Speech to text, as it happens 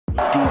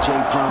DJ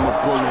Brahma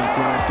Bull on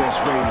Grindfest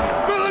Radio.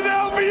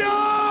 Philadelphia!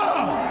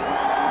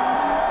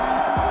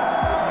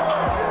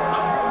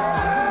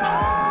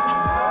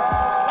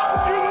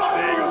 You love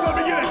the Eagles, let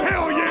me get a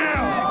hell yeah!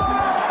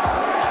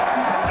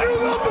 You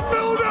love the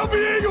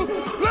Philadelphia Eagles,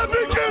 let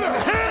me get a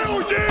hell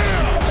yeah!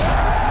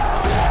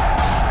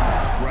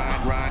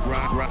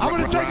 I'm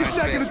gonna take a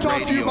second to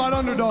talk to you about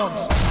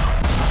underdogs.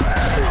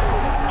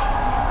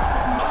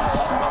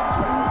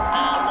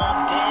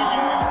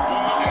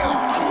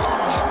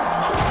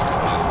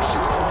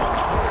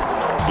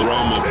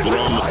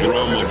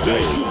 Brahma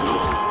Day. With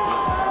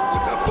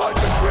a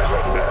bunch of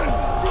driven men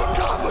to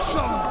accomplish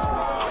something.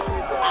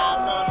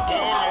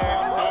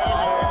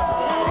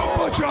 We're a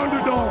bunch of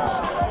underdogs.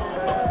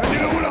 And you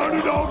know what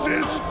underdogs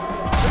is?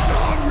 It's a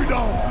hungry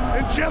dog.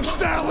 And Jeff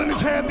Stalin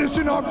has had this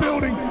in our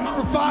building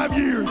for 5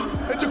 years.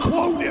 It's a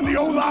quote in the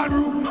O-line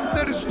room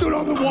that has stood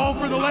on the wall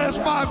for the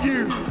last 5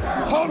 years.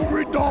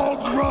 Hungry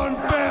dogs run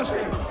faster.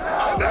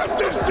 And that's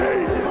this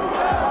team.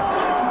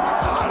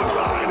 Bottom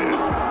line is,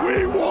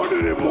 we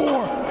wanted it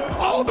more.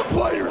 All the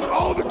players,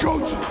 all the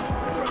coaches,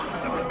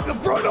 the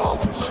front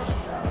office.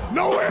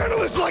 No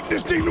analysts like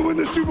this team to win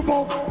the Super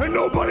Bowl, and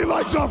nobody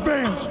likes our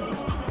fans.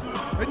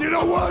 And you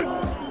know what?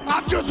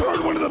 I've just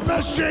heard one of the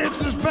best chants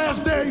this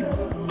past day,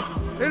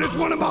 and it's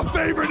one of my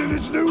favorite, and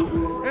it's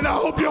new, and I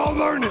hope y'all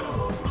learn it.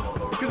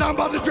 Because I'm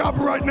about to drop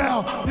it right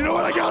now. You know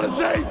what I gotta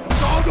say?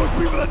 To all those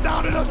people that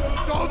doubted us,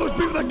 to all those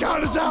people that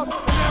counted us out,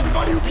 and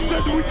everybody who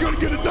said that we couldn't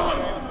get it done.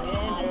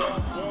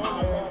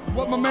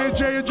 What my man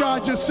Jay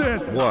Ajay just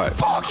said. What?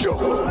 Fuck you!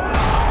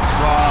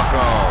 Fuck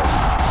off.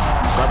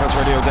 Grindfest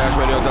Radio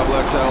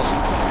XXL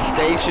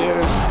station.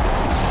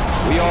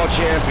 We all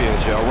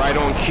champions, yo. Right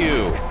on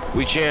cue.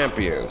 We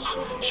champions.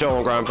 Show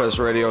on Grindfest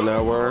Radio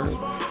Network.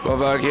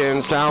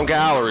 Motherfucking Sound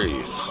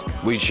Galleries.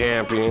 We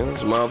champions.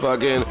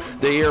 Motherfucking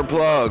The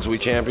Earplugs. We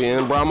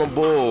champion. Brahma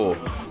Bull.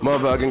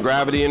 Motherfucking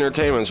Gravity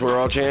Entertainments. We're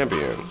all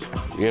champions.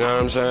 You know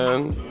what I'm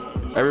saying?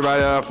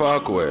 Everybody that I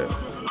fuck with.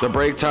 The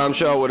Break Time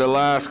Show with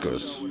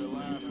Alaska's.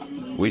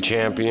 We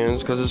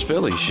champions, because it's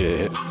Philly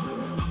shit.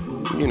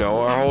 You know,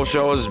 our whole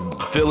show is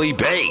Philly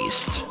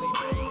based.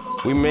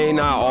 We may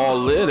not all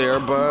live there,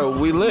 but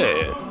we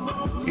live.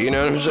 You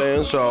know what I'm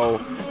saying? So,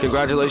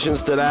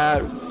 congratulations to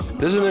that.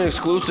 This is an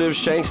exclusive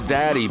Shank's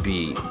Daddy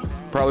beat.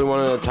 Probably one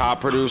of the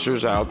top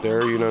producers out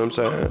there, you know what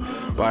I'm saying?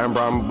 By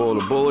Brahma Bull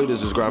the Bully.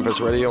 This is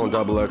Grindfest Radio on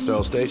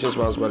XXL Station,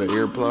 sponsored by the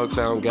Earplug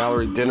Sound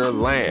Gallery Dinner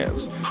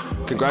Lands.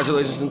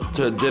 Congratulations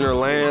to Dinner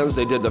Lands.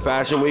 They did the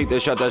Fashion Week. They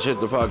shut that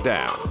shit the fuck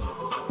down.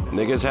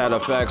 Niggas had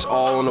effects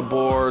all on the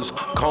boards.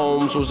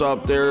 Combs was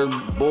up there,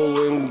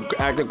 bullying,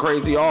 acting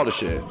crazy, all the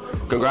shit.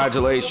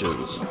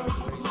 Congratulations.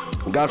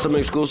 Got some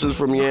exclusives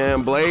from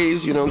Yam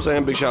Blaze, you know what I'm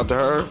saying? Big shout to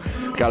her.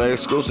 Got an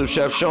exclusive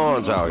Chef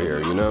Sean's out here,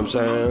 you know what I'm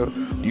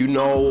saying? You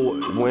know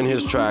when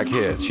his track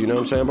hits, you know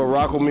what I'm saying? But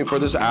rock with me for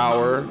this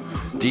hour.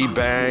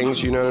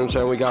 D-Bangs, you know what I'm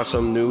saying? We got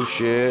some new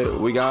shit.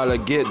 We got a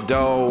Get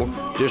Dough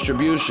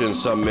distribution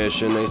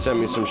submission. They sent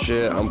me some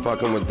shit. I'm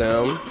fucking with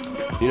them.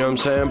 You know what I'm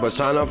saying? But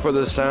sign up for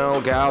the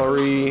Sound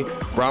Gallery,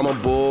 Brahma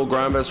Bull,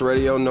 Grindfest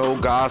Radio, No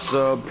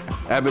Gossip,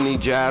 Ebony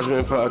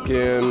Jasmine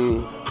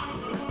fucking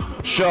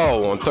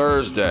show on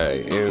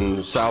Thursday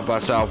in South by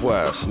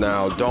Southwest.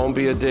 Now, don't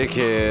be a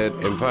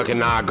dickhead and fucking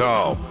not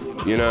go.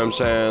 You know what I'm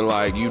saying?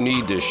 Like, you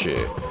need this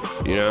shit.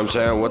 You know what I'm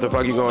saying? What the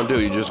fuck you gonna do?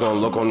 You just gonna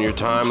look on your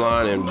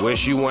timeline and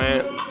wish you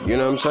went? You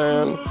know what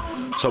I'm saying?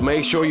 So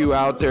make sure you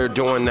out there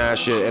doing that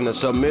shit. And the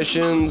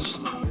submissions,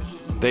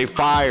 they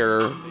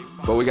fire,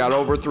 but we got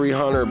over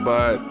 300,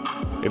 but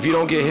if you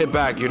don't get hit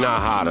back, you're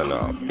not hot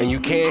enough. And you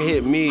can't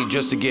hit me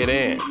just to get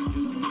in.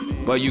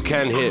 But you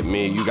can hit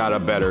me, you got a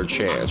better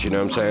chance, you know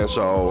what I'm saying?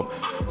 So,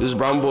 this is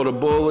Brahma Bull the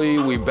Bully,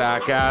 we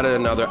back at it,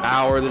 another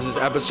hour. This is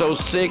episode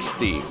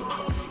 60.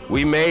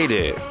 We made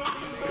it.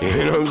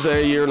 You know what I'm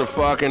saying? Year and a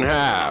fucking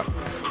half.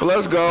 But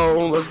let's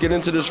go, let's get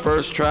into this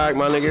first track.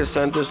 My nigga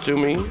sent this to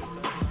me.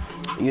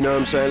 You know what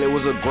I'm saying? It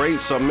was a great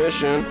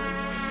submission.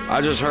 I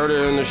just heard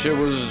it and the shit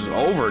was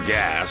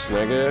overgas,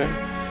 nigga.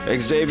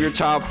 Xavier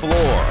Top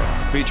Floor,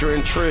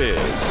 featuring Triz.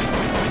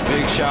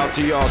 Big shout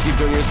to y'all. Keep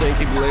doing your thing.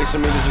 Keep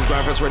lacing me. This is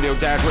Grindfest Radio,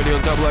 Dash Radio,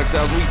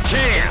 XXL. We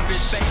champ. If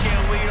it's fake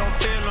and we don't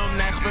feel them,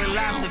 that's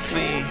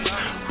philosophy.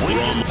 We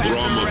just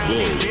pass around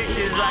these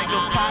bitches like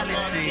a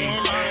policy.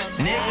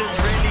 Niggas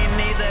really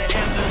need the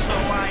answer, so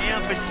I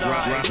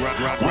emphasize.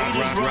 We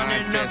just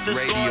running up the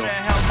score to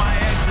help my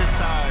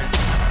exercise.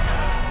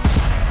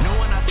 Knew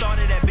when I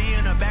started that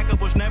being a backup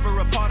was never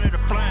a part of the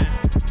plan.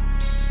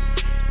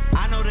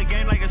 I know the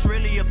game like it's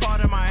really a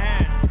part of my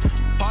hand,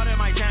 part of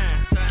my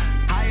time.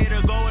 Higher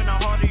to go and the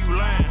harder you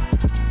land.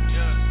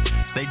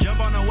 They jump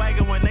on the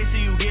wagon when they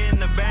see you get in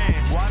the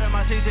bands. Water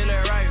my seat till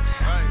it ripe.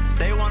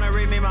 They wanna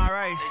read me my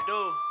rights.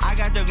 I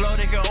got the glow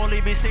that can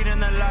only be seen in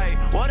the light.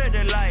 What a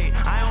delight.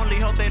 I only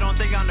hope they don't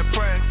think I'm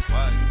depressed.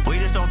 We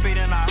just don't feed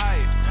in our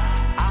hype.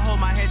 I hold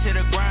my head to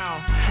the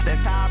ground.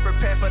 That's how I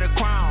prepare for the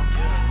crown.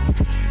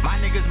 My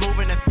niggas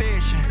moving and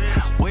fishing.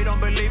 We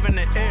don't believe in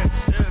the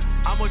ifs.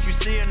 I'm what you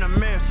see in the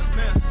myths.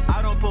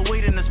 I don't put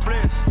weed in the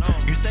splits.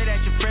 You say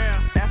that you're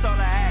fair, that's all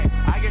I act.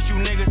 I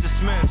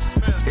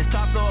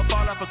or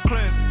fall off a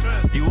cliff.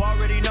 You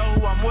already know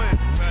who I'm with.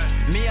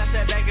 Me, I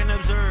sat back and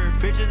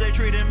observed. Bitches, they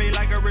treated me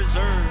like a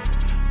reserve.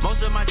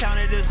 Most of my town,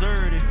 they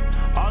deserted.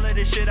 All of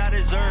this shit I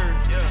deserve.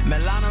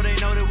 Milano, they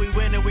know that we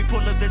win and we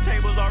pull up the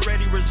tables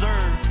already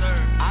reserved.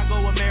 I go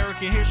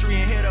American history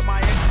and hit up my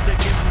exes to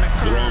give them the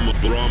curve.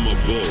 Drama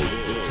bull.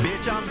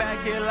 Bitch, I'm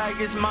back here like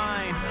it's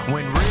mine.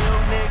 When real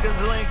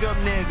niggas link up,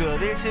 nigga,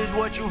 this is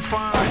what you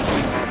find. I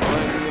keep my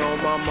money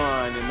on my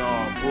mind and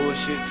all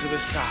bullshit to the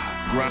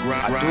side. I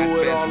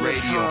do it all the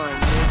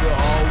time, nigga,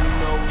 all we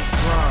know is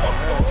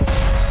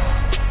grind.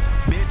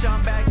 Bitch,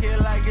 I'm back here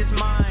like it's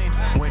mine.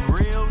 When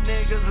real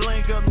niggas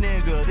link up,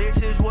 nigga,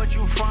 this is what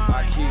you find.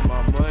 I keep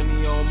my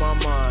money on my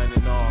mind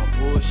and all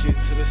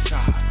bullshit to the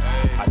side.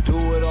 I do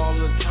it all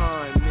the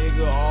time,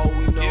 nigga, all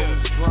we know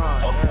is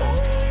grind.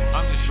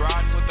 I'm just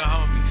riding with the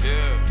homies.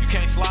 You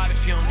can't slide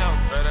if you don't know.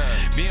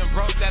 Being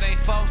broke, that ain't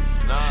for me.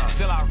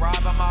 Still I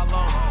ride by my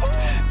loan.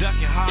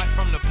 Ducking high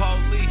from the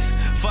police.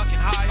 Fucking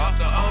high off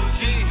the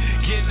OG.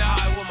 Getting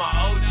high with my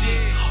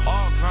OG.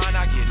 All grind,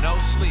 I get no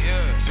sleep.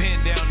 Pin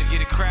down to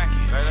get it cracking.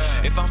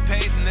 If I'm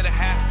paid, then it'll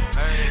happen.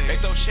 They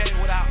throw shade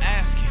without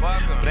asking.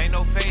 But ain't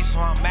no face, so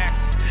I'm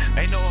maxing.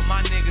 They know what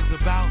my niggas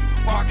about.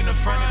 Park in the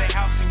front of their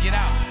house and get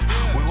out.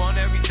 We want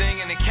everything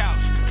in the couch.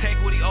 Take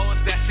what he owes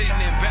us, that's sitting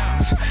in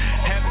bounds.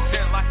 Heaven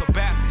sent like a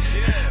Baptist.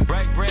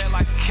 Break bread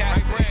like a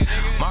Catholic.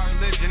 My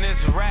religion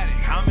is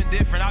erratic. I'm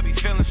indifferent, I be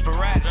feeling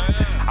sporadic.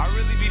 I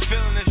really be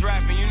feeling this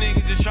rapping. You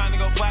niggas just trying to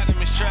go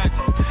platinum is tragic.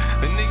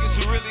 The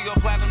niggas who really go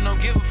platinum don't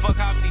give a fuck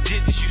how many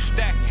digits you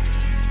stacking,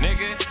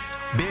 nigga.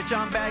 Bitch,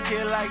 I'm back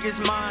here like it's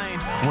mine.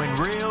 When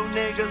real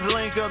niggas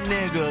link up,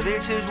 nigga,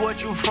 this is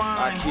what you find.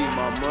 I keep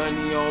my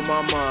money on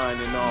my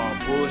mind and all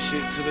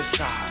bullshit to the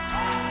side.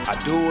 I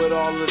do it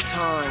all the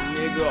time,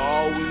 nigga,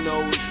 all we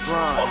know is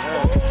grind.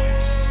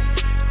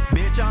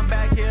 Bitch, I'm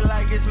back here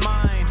like it's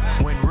mine.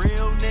 When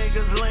real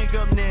niggas link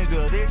up,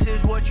 nigga, this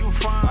is what you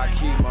find. I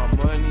keep my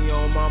money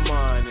on my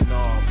mind and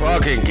all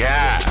Fucking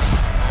gas.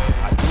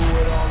 I do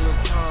it all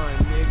the time,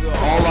 nigga.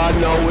 All I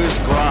know is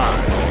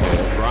grind.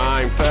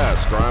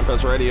 Grindfest.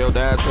 Grindfest Radio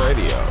Dash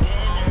Radio.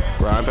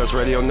 Grindfest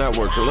Radio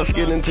Network. Let's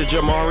get into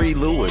Jamari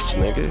Lewis,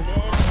 nigga.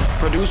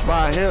 Produced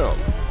by him.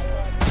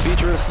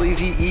 Featuring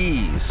Sleazy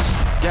Ease.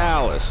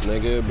 Dallas,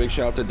 nigga. Big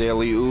shout to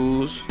Daily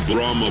Ooze.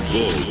 Drama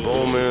bull.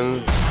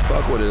 Bowman.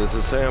 Fuck with it. It's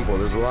a sample.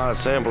 There's a lot of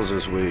samples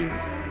this week.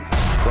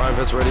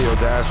 Grindfest Radio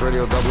Dash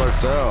Radio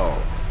XXL.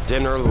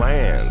 Dinner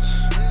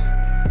Lands.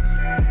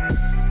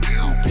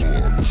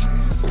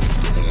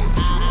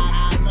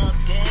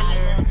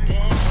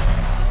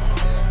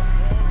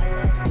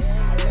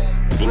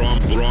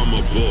 Drama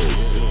bull.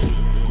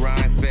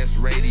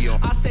 Grindfest Radio.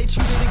 I stay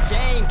true to the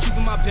game,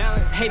 keeping my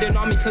balance. Hating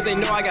on me cause they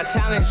know I got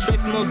talent. Straight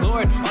from the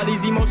Lord, all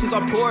these emotions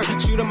are poured.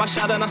 Shooting my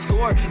shot and I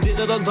score. Did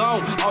it alone,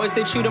 always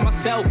stay true to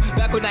myself.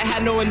 Back when I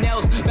had no one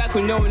else, back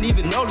when no one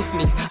even noticed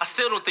me. I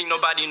still don't think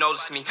nobody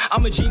noticed me.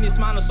 I'm a genius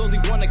mind, I'm solely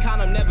one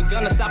kind. I'm never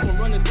gonna stop. I'm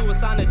running through a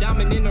sign, a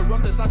diamond in the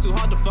rough that's not too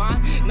hard to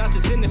find. Not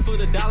just in it for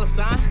the dollar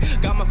sign.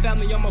 Got my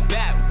family on my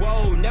back,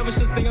 whoa. Never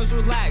just think I was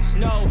relaxed,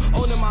 no.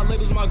 Owning my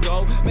labels my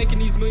goal. Making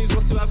these millions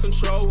once you have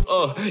control.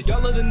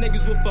 Y'all other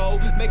niggas will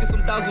fold. Making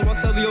some thousands while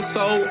selling your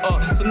soul.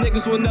 Some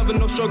niggas will never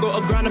know struggle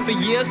of grinding for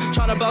years.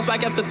 Trying to bounce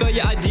back after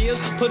failure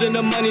ideas. Putting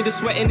the money, the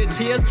sweat, and the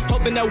tears.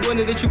 Hoping that one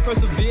day that you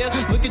persevere.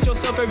 Look at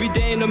yourself every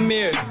day in the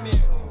mirror.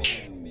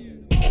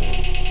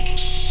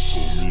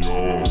 Put me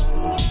on,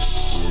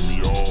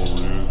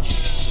 Rich.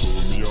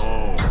 Put me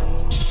on.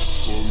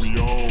 Put me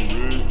on,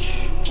 Rich.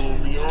 Put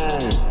me on.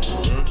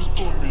 Man, just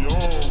put me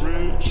on,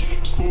 Rich.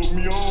 Put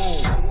me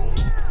on.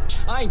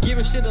 I ain't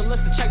giving shit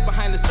unless the check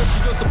behind the search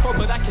of your support,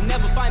 but I can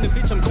never find a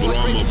bitch. I'm going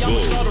crazy. I'ma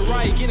start a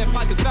riot, getting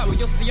pockets fat with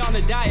you'll stay on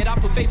a diet. I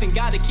put faith in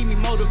God to keep me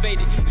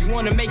motivated. If you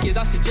wanna make it,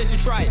 I suggest you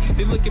try it.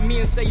 They look at me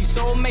and say you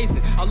so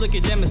amazing. I look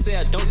at them and say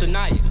I don't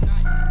deny it.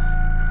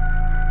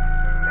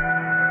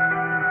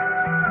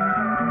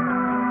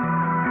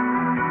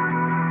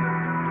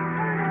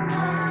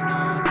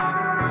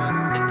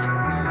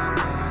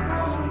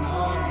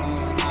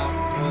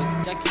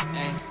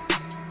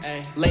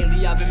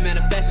 Lately I've been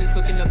manifesting,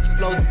 cooking up the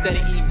flows instead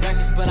of eating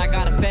breakfast. But I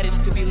got a fetish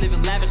to be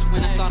living lavish.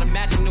 When I started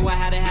matching, knew I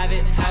had to have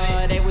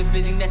it. They was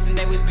busy nesting,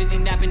 they was busy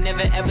napping.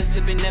 Never ever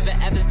slipping, never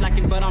ever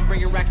slacking. But I'm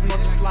bringing racks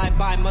multiplied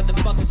by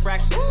motherfucking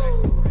fraction.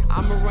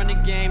 I'ma run the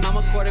game, I'm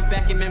a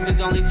quarterback and members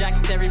only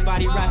jackets.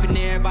 Everybody rapping,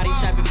 everybody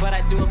trapping. But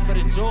I do it for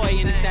the joy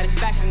and the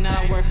satisfaction that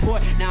I work for.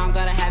 Now I'm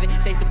gonna have it,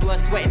 taste the blood,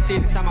 sweat, and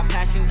tears inside my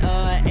passion.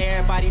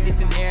 Everybody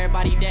this and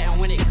everybody that. And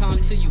when it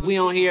comes to you, we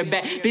don't hear it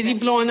back. Busy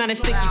blowing on a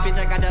sticky, bitch,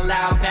 I got the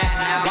loud pack.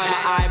 Wipe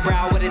my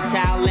eyebrow with a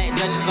towelette.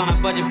 Judges on a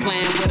budget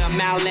plan with a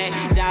mallet.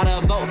 Doubt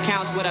a vote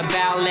counts with a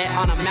ballot.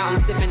 On a mountain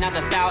sipping out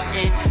the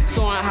fountain.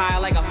 Soaring high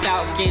like a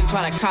falcon.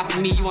 Try to copy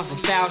me, you want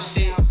some foul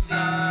shit.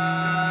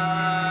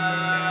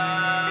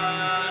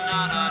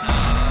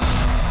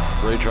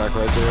 Great track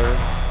right there.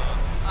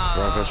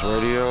 Grindfest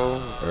Radio.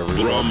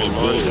 Every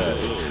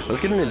Monday. Let's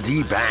get into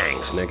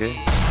D-Banks, nigga.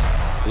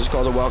 This is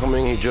called The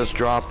Welcoming. He just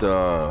dropped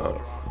a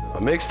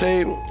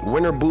mixtape.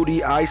 Winter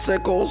Booty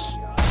Icicles.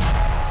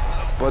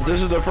 but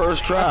this is the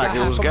first track.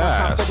 It was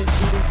gas.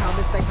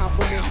 They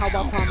compliment how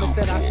I promised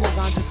that I smoke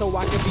ganja so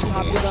I can be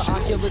popular.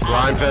 Oculus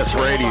Grindfest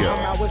Radio.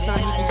 I was not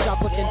even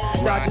shoplifting,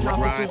 dodging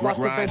officers, lost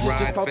prevention,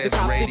 just called the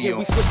cops again.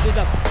 We switched it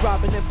up,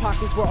 robbing in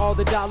pockets where all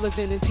the dollars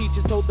in. And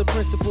teachers told the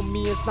principal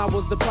me and snot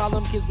was the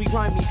problem. Kids, we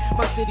grimy.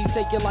 My city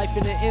take your life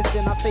in an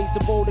instant. I face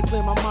a bowl to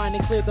clear my mind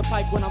and clear the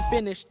pipe when I'm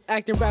finished.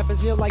 Acting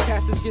rappers kneel like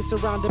pastors, get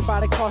surrounded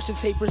by the caution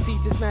tape.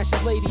 Proceed to smash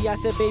his lady. I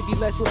said, baby,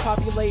 let's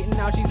repopulate. And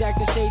now she's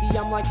acting shady.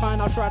 I'm like,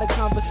 fine, I'll try to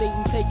conversate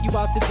and take you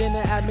out to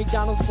dinner at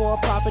McDonald's for a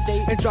proper date.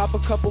 And drop a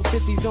couple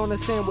 50s on a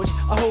sandwich.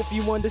 I hope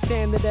you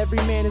understand that every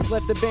man is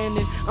left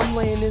abandoned. I'm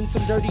laying in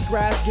some dirty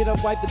grass. Get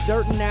up, wipe the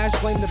dirt and ash.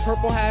 Blame the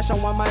purple hash.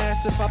 I want my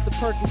ass to pop the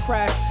perk and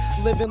crash.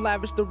 Living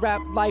lavish, the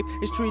rap life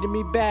is treating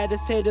me bad.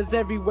 There's haters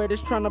everywhere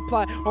that's trying to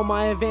plot on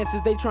my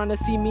advances. They trying to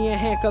see me in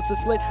handcuffs or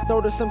slit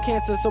throat or some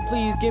cancer. So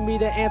please give me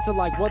the answer.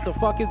 Like, what the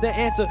fuck is the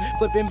answer?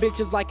 Flipping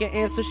bitches like an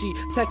answer. She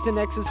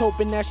texting exes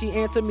hoping that she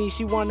answer me.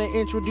 She wanna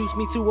introduce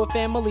me to her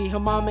family. Her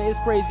mama is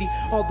crazy.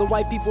 All the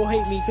white people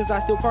hate me cause I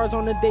steal cars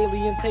on the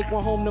daily and take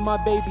one home to my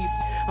baby.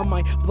 I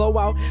might blow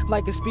out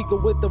like a speaker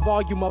with the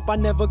volume up. I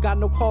never got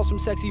no calls from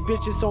sexy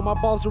bitches, so my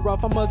balls are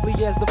rough. I'm ugly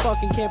as the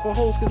fucking camper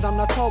hoes, cause I'm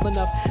not tall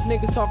enough.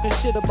 Niggas talking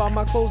shit about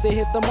my clothes, they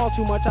hit them all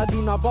too much. I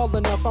do not ball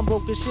enough. I'm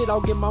broke as shit,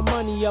 I'll get my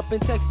money up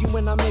and text you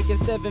when I'm making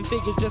 7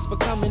 figures just for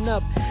coming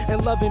up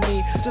and loving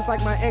me, just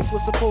like my ex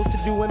was supposed to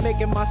do, and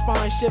making my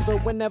spine shiver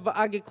whenever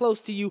I get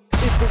close to you.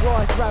 It's the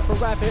rawest rapper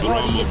rapping,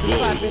 audience is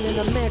clapping in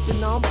a mansion.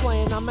 Now I'm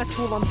playing, I'm at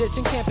school, I'm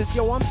ditching campus.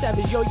 Yo, I'm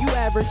savage, yo, you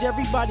average.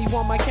 Everybody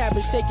want my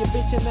cabbage. Take a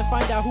bitch and then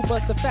find out who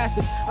busts the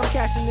fastest. I'm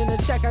cashing in a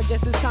check, I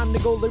guess it's time to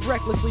go live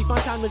recklessly.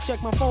 Find time to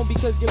check my phone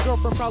because your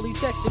girlfriend probably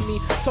texted me.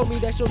 Told me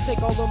that she'll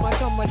take all of my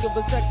cum like a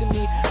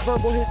vasectomy.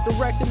 Verbal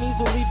hysterectomies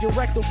will leave your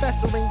rectal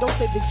festering. Don't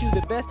say that you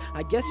the best,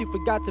 I guess you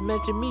forgot to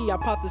mention me. I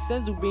pop the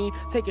Senzu bean,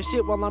 take a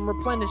shit while I'm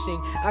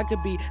replenishing. I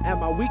could be at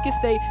my weakest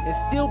state and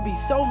still be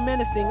so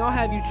menacing. I'll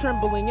have you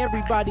trembling,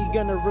 everybody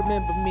gonna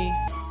remember me.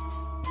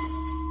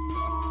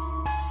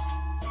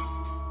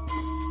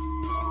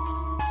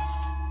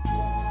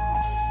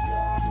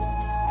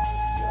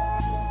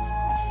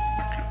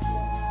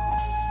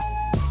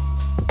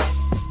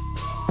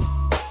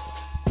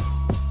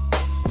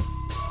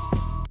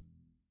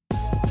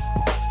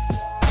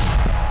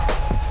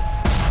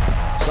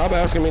 Stop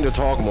asking me to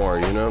talk more,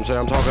 you know what I'm saying?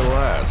 I'm talking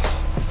less.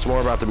 It's more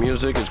about the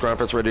music. It's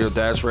Grindfest Radio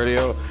Dash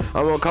Radio.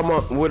 I'm gonna come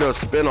up with a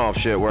spin-off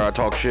shit where I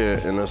talk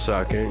shit in a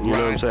second. You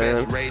know what I'm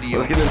saying?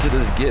 Let's get into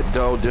this Get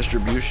Dough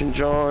distribution,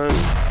 John.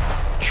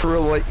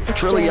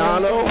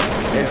 Trilliano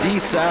and D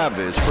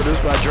Savage,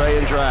 produced by Dre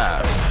and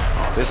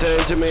Draft. They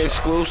sent it to me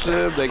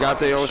exclusive. They got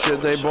their own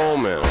shit, they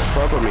booming.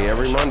 Fuck with me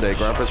every Monday.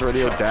 Grindfest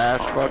Radio Dash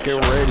fucking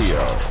Radio.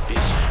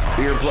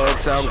 Beer Plug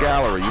Sound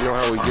Gallery, you know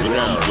how we get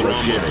down.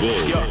 Let's get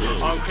it. Yo,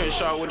 I'm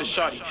Crenshaw with a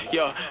shotty.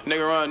 Yo,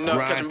 nigga run up,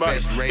 catching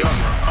bodies. Yo,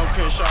 I'm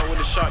Crenshaw with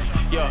a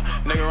shotty. Yo,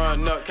 nigga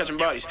run up, catching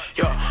bodies.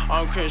 Yo,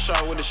 I'm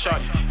Crenshaw with a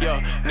shotty. Yo,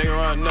 nigga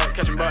run up,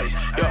 catching bodies.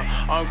 Yo,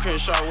 I'm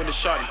Crenshaw with a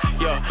shotty.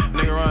 Yo,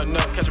 nigga run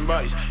up, catching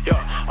bodies. Yo,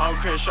 I'm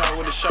Crenshaw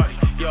with a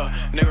shotty. Yo,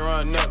 nigga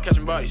run up,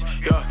 catching bodies.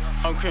 Yo,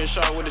 I'm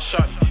Crenshaw with a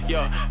shotty. Yo,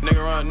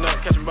 nigga run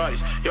up, catching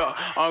bodies. Yo,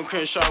 I'm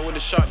Crenshaw with a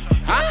shotty.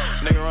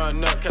 Nigga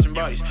run up, catching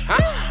bodies.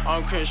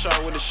 I'm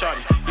Crenshaw with a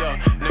shotty. Yo,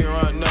 nigga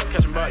run up,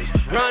 catching bodies.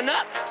 Run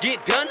up,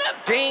 get done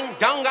up, ding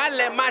dong. I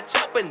let my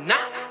chopper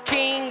knock.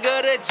 King of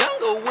the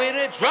jungle with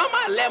a drum.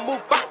 I let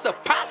Mufasa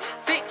pop.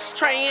 6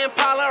 tray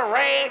Impala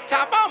rag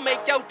top. I'll make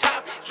your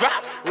top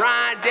drop.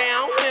 Ride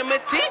down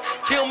Wilmington,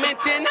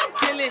 Kilmington. I'm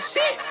killing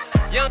shit.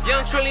 Young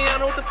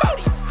Trilliano with the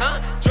 40,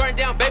 huh? Jordan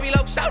down, baby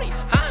low shouty,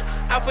 huh?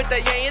 I put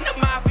the yay in the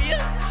mafia.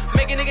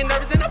 Make a nigga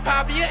nervous in the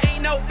popia.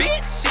 Ain't no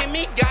bitch,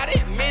 shimmy, got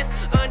it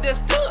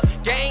misunderstood.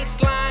 Gang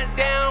slide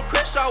down,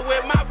 Crenshaw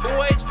with my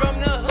boys from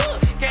the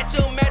hood.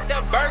 Catch 'em at the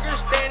burger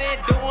stand and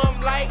do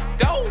 'em like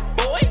dope,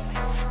 boy.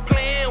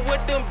 Playing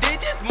with them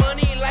digits,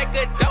 money like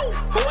a dope,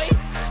 boy.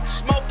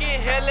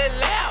 Smoking hella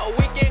loud,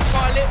 we can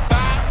call it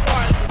by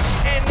Marley.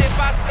 And if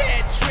I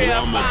said trip,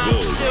 I'm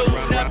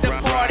shooting up the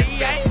party,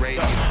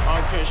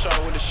 I'm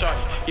Crenshaw with a shotty.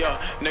 Yo,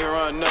 nigga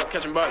run up,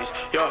 catching bodies.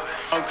 Yo,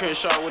 I'm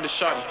Crenshaw with a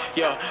shotty.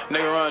 Yo,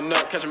 nigga run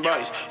up, catching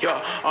bodies. Yo,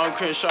 I'm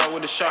Crenshaw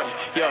with a shotty.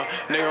 Yo,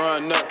 nigga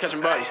run up,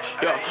 catching bodies.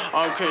 Yo,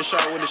 I'm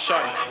Crenshaw with a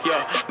shotty. Yo,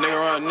 nigga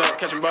run up,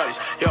 catching bodies.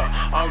 Yo,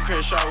 I'm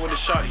Crenshaw with a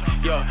shotty.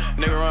 Yo,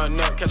 nigga run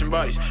up, catching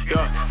bodies.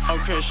 Yo, I'm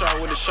Crenshaw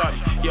with a shotty.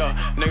 Yo,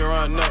 nigga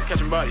run up,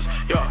 catching bodies.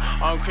 Yo,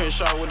 I'm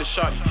Crenshaw with a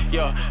shotty.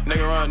 Yo,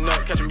 nigga run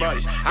up, catching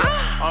bodies. Yo,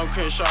 I'm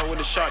Crenshaw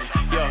with a shotty.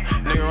 Yo,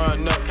 nigga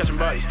run up, catching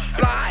bodies.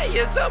 Fly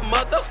is a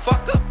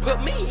motherfucker,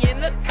 put me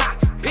in the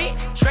cockpit.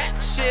 Trap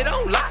shit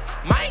on lock,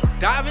 might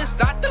dive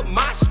inside the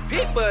mosh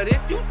pit. But if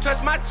you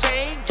touch my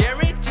chain,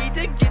 guaranteed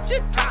to get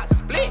your top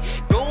split.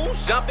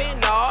 Goons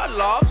jumping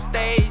all off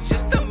stage,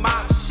 just the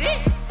mob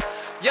shit.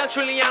 Young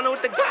Trilliano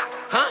with the Glock,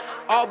 huh?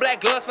 All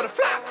black gloves for the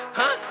flock,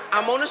 huh?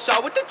 I'm on the show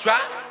with the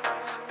drop.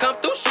 Come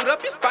through, shoot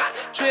up your spot.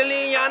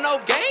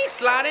 Trilliano gang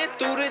sliding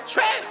through the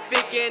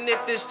traffic. And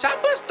if this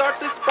chopper start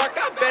to spark,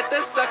 I bet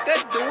the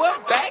sucker do a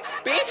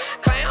backspin.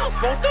 Clowns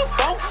want the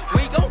phone,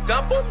 we gon'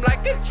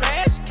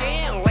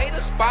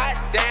 spot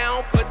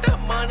down, put the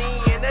money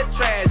in the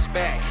trash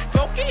bag.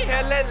 Smoking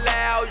hella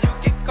loud,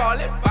 you can call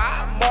it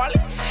Bob Marley.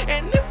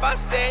 And if I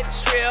said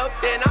trip,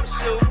 then I'm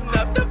shooting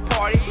up the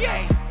party,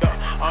 yeah.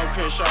 I'm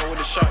Crenshaw with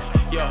the shot,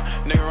 yeah.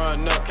 Nigga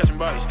run up, catching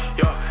bodies,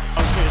 yeah.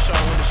 I'm Crenshaw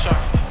with the shot,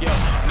 yeah.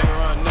 Nigga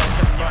run up,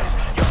 catching bodies,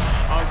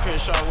 yeah. I'm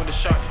Crenshaw with the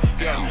shot,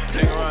 yeah.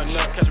 Nigga run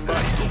up, catching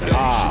bodies,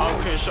 yeah. I'm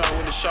Crenshaw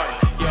with the shot,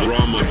 yeah.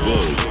 Drama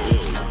Bull.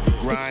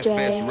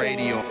 Grindfest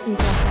Radio.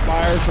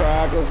 Fire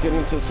track. Let's get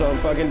into some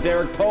fucking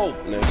Derek Pope,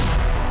 nigga.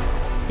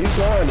 He's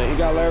grinding. He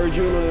got Larry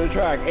June on the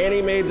track, and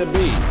he made the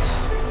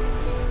beats.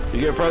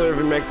 You get further if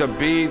you make the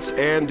beats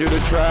and do the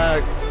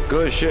track.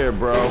 Good shit,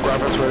 bro.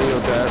 Grindfest Radio,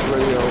 Dash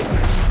Radio,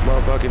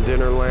 motherfucking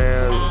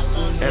Dinnerland,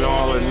 and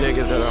all the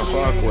niggas that I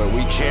fuck with.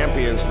 We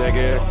champions,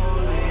 nigga.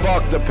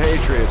 Fuck the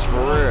Patriots, for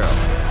real.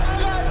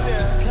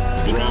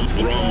 Drama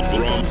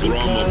Bull.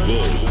 Drama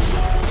Bull.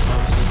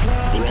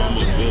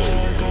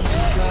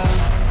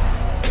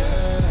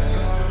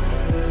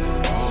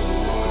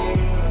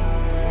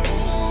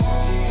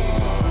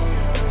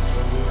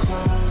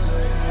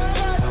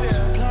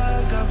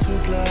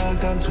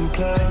 I'm too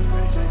plugged.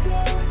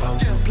 I'm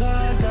too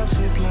plugged. I'm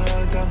too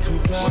plugged. I'm too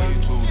plugged. Way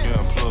too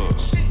damn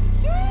plugged.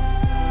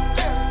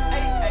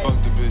 Fuck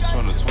the bitch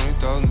on the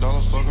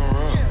 $20,000 fucking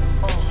rug.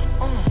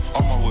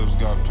 All my whips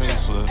got pay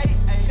slip.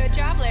 Good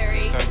job,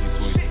 Larry. Thank you,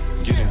 sweet.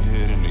 Getting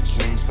hit in the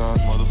king size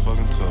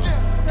motherfucking tub.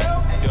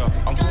 Yeah,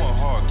 I'm going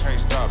hard, can't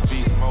stop.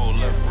 Beast mode,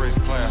 left wrist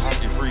playing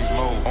hockey freeze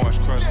mode. Orange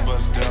crush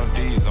bust down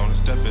D's on it.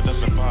 Step it up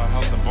and buy a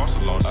house in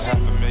Barcelona.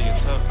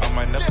 $500,000 tuck, I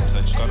might never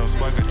touch. Got on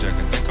swagger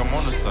jacket, think I'm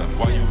on the sun.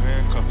 Why you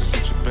handcuffing?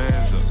 Get your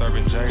bands up.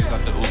 Serving J's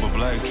out the Uber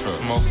black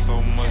truck. Smoke so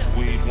much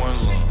weed, one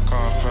lung.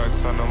 Compact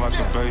sounding like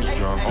a bass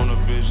drum. On a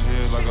bitch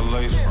head like a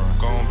lace front.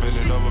 Gon' bend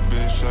it over,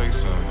 bitch, shake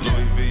some.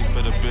 Louis V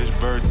for the bitch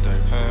birthday.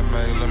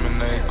 Handmade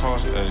lemonade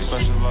cost 8.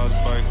 Specialized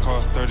bike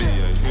cost 38.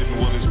 Hitting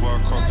Willis while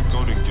across the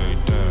Golden Gate.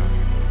 Damn.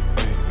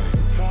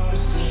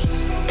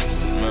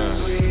 Man.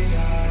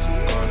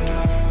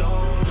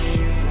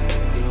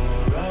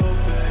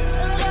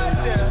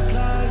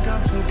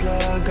 I'm too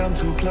plugged. I'm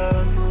too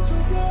plugged.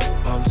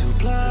 I'm too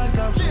plugged.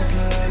 I'm too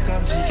plugged.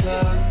 I'm too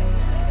plugged.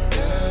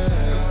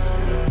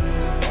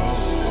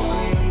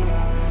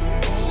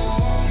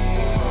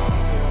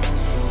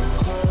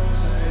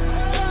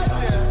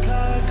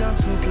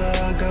 I'm too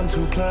plugged. I'm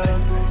too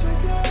plugged.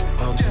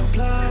 I'm too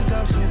plugged.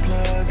 I'm too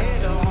plugged.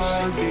 In a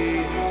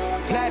heartbeat,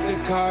 flat the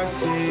car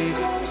seat.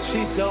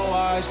 She's so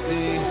RC.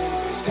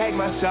 Take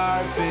my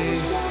Sharpie.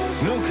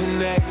 New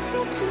connect.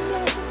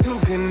 Too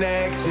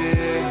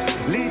connected.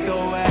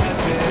 Lethal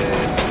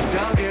weapon.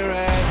 Don't get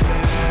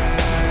reckless.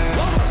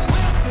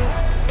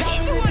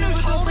 He's the one who's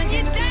holding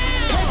it down.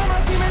 Pay for my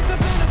teammates the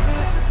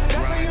benefit.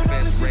 That's how you know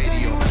this shit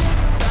genuine.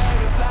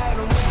 Flying,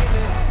 I'm winging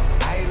it.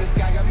 Eye in the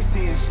sky got me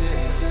seeing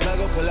shit. Now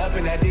go pull up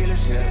in that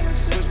dealership.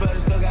 Push button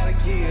still got a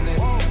key in it.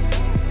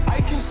 I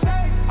can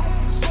say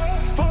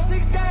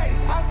 4-6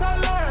 days. I saw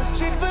Lawrence,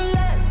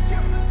 Chick-fil-A.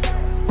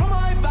 Run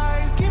my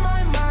vines, keep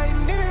my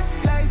mind in this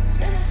place.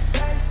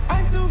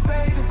 I'm too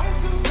faded,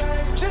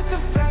 just a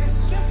face.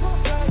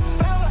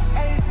 Sour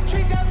 8,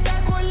 treat that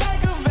backward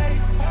like a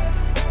vase.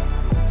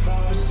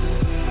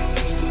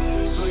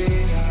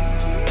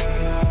 Sweetheart,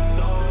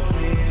 don't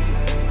leave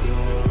that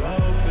door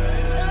open.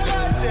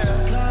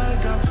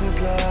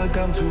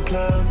 I'm too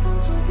plugged.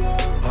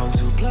 I'm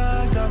too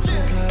plugged. I'm too plugged. I'm too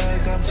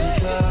plugged. I'm too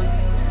plugged.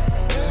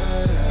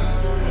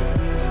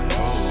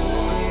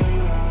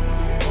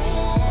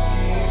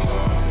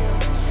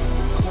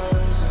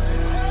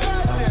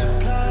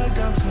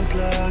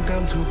 I'm too plugged.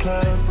 I'm too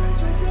plugged.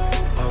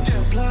 I'm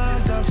too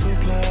plugged. I'm too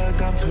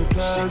plugged. I'm too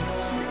plugged.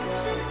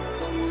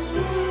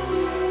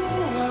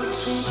 I'm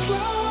too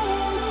plugged.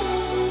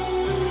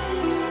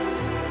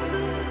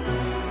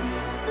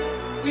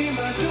 Be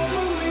my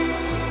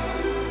dopamine.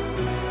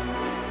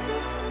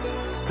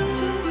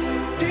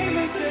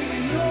 Demons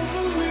taking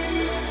over me.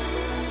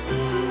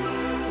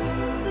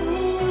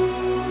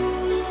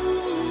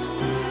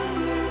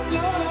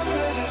 Lord, I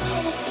pray this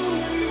hope for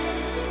me.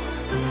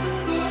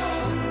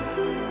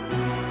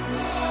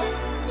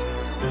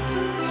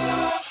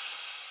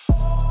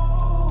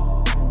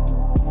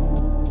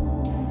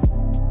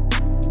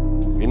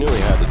 You knew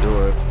he had to do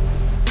it.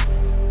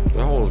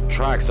 The whole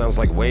track sounds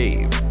like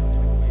Wave.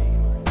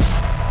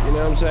 You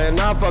know what I'm saying?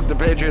 Not fuck the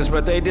Patriots,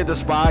 but they did the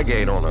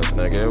Spygate on us,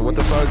 nigga. What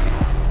the fuck?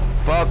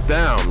 Fuck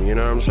them, you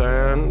know what I'm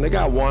saying? They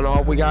got one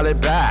off, we got it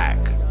back.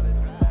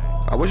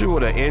 I wish we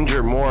would have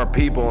injured more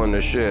people in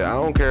this shit. I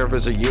don't care if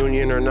it's a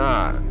union or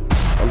not.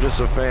 I'm just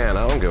a fan,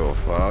 I don't give a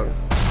fuck.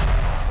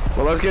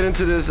 Well, let's get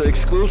into this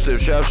exclusive.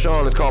 Chef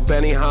Sean, it's called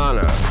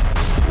Benihana.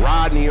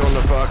 Rodney on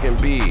the fucking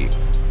beat.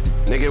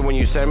 Nigga, when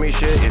you send me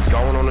shit, it's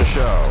going on the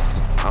show.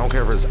 I don't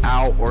care if it's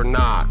out or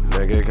not,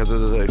 nigga, because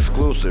it's an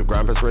exclusive.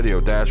 Grindfest Radio,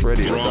 Dash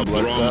Radio,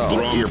 Double XL,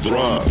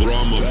 Earplug.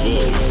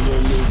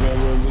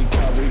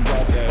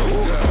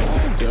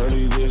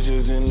 Dirty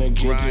dishes in the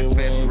kitchen.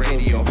 Grindfest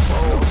Radio.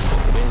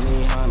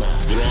 Benihana.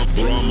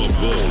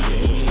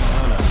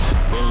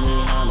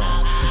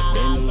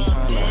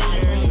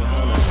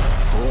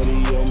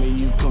 40 on me,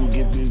 you come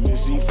get this.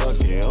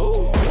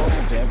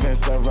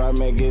 I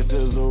make it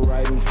sizzle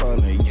right in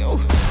front of you.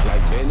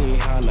 Like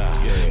Benihana,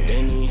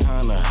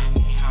 Benihana,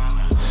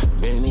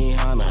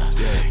 Benihana,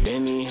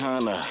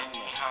 Benihana.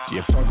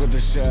 You fuck with the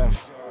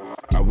chef,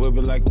 I whip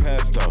it like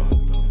pesto.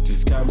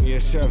 Just got me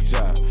a chef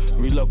job,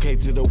 relocate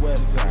to the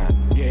west side.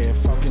 Yeah,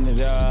 fucking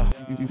it up.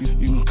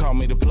 You can call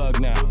me the plug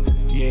now.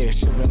 Yeah,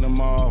 shipping them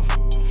off.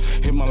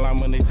 Hit my line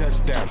when they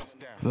touch down.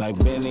 Like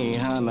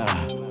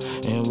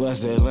Benihana in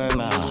West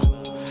Atlanta.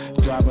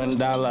 Dropping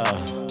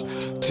dollars,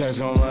 checks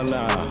gon' run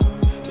up.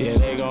 Yeah,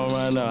 they gon'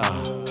 run up,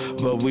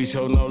 but we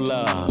show no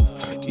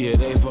love. Yeah,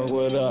 they fuck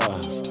with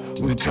us,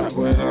 we talk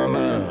with on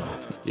us.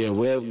 Yeah,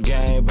 whip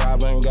game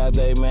poppin', got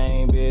they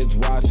main bitch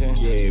watchin'.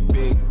 Yeah,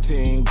 big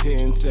team,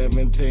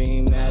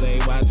 10-17, now they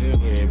watchin'.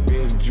 Yeah,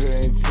 big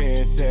drink,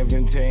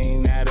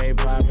 10-17, now they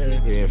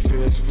poppin'. Yeah,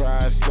 fish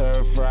fry,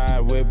 stir fry,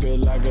 whip it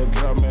like a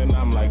drummin'.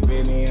 I'm like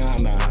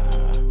Benihana,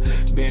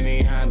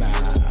 Benihana.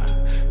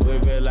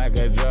 Whip it like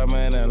a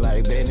drummin' and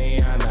like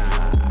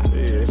Benihana.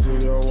 Yeah,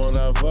 she gon'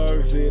 wanna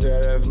fuck, see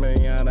that's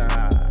manana.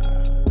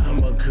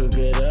 I'ma cook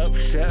it up,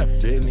 chef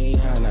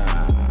Benihana.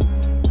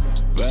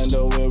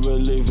 Bando and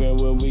relief, and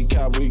when we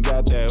cop, we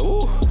got that,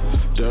 ooh.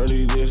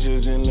 Dirty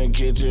dishes in the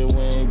kitchen,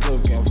 we ain't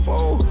cooking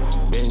food.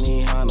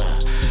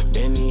 Benihana,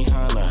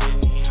 Benihana,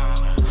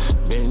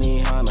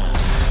 Benihana,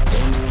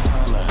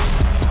 Benihana.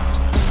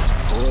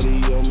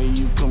 40 on me,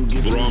 you come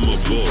get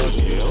this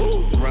shit.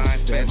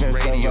 Seven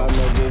stuff, I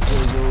make it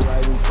sizzle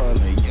right in front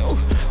of you.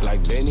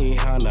 Like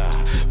Benihana,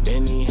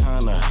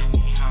 Benihana,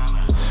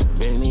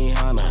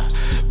 Benihana,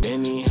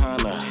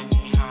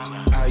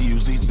 Benihana. I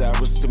use these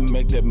hours to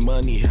make that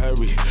money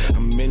hurry.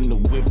 I'm in the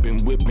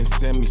whipping,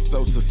 Sammy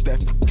Sosa,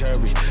 Stephen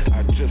Curry.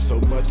 I drip so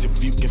much,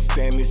 if you can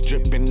stand this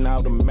dripping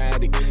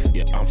automatic.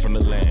 Yeah, I'm from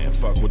the land,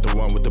 fuck with the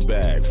one with the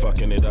bag,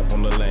 fucking it up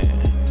on the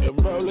land. Yeah,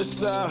 roll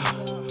this up,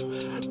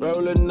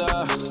 rollin'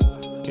 up.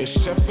 Yeah,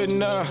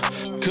 chefing up,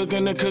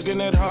 cooking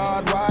it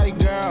hard, white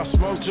girl,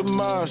 smoke too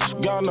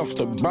much, gone off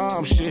the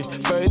bomb shit,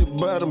 faded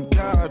but I'm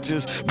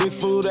conscious, big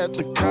food at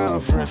the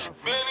conference.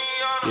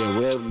 Yeah,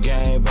 whip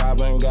game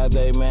poppin', got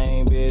they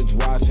main bitch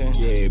watchin'.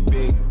 Yeah,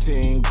 big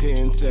team,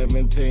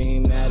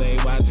 10-17, now they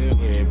watchin'.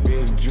 Yeah,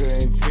 big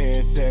drink,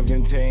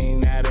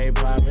 10-17, now they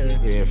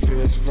poppin'. Yeah,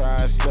 fish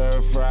fry,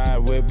 stir fry,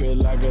 whip it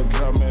like a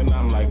drummin'.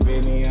 I'm like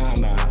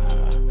Benihana,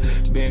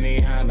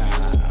 Benihana.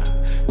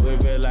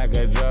 Whip it like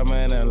a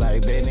drummin' and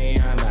like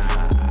Benihana.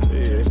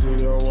 Yeah,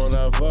 she gon'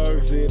 wanna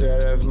fuck, see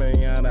that's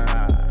manana.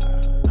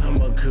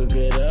 I'ma cook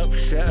it up,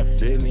 chef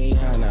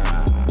Benihana.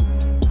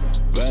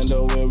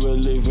 Bando and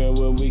relief, and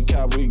when we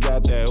cop, we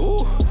got that,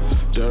 ooh.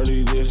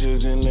 Dirty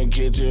dishes in the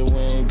kitchen, we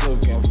ain't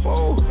cooking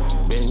food.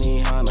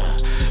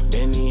 Benihana,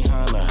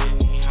 Benihana,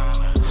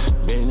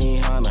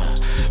 Benihana,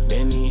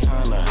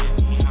 Benihana.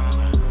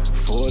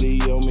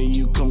 40 on me,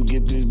 you come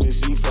get this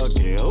bitch, she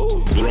fucking,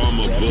 ooh.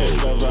 Seven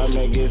stuff, I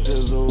make it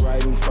sizzle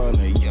right in front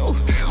of you.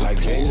 Like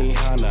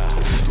Benihana,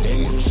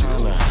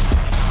 Benihana,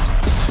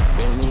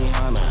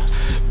 Benihana,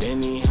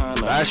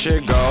 Benihana. That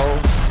shit go.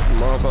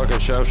 Motherfucking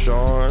Chef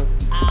Sean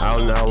out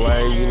in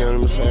LA, you know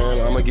what I'm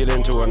saying? I'ma get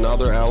into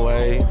another LA.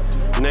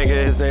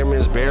 Nigga, his name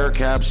is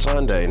Bearcap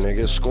Sunday.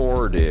 Nigga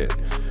scored it.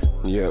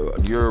 Your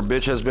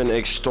bitch has been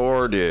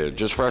extorted.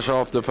 Just fresh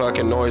off the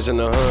fucking Noise in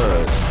the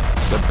Hood.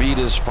 The beat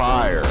is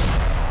fire.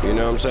 You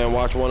know what I'm saying?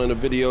 Watch one of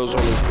the videos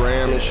on his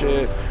gram and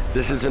shit.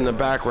 This is in the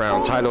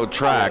background, titled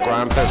track,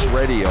 Rhymefest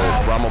Radio,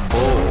 Brahma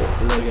Bull.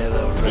 Look at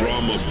the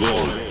Brahma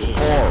Bull.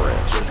 Pour it.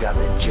 Just got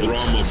the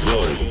juice.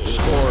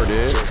 Scored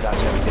it. Just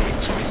got your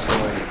bitch.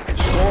 Scored it.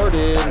 Scored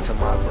it. Back to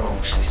my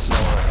room, she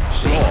snoring.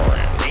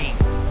 Snoring.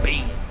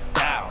 Beat,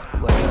 down.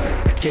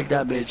 Kick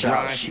that bitch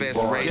out, she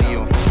boring.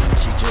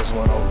 She just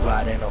wanna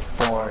ride in a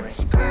foreign.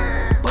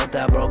 But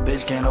that broke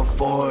bitch can't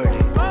afford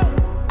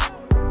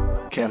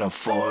it. Can't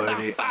afford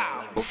it.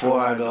 Before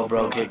I go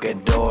broke, kick a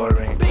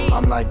door in.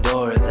 I'm like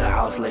Dora, the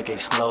house like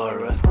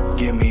Explorer.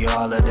 Give me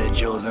all of the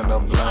jewels and the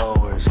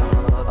blowers.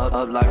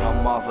 Up like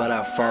I'm off of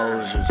that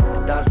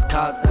Folgers. That's the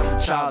cops, that my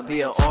child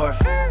be an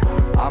orphan.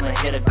 I'ma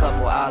hit a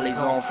couple alleys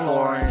on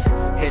Florence.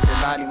 Hit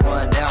the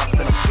 91 down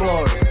for the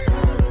floor.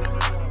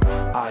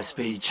 High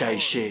speed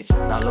chase shit.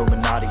 Not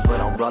Illuminati, but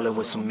I'm rolling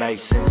with some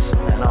Masons.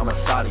 And I'm a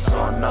Saudi, so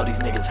I know these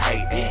niggas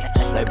hating.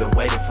 They been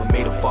waiting for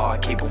me to fall, I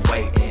keep them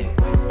waiting.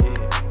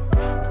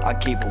 I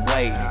keep them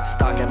waiting.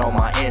 Stalking on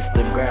my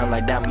Instagram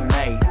like that me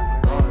made.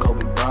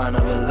 Kobe Bryant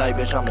of LA,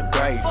 bitch, I'm the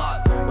greatest.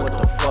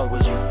 What the fuck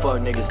was you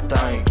fuck niggas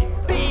thinking?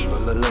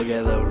 But look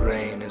at the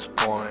rain, it's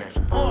pouring.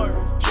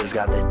 Just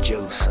got the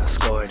juice, I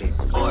scored it.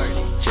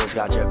 Just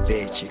got your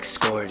bitch,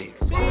 escorted.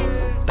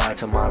 Back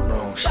to my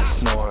room, she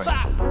snoring.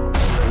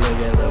 Look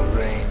at the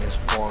rain, it's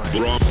pouring.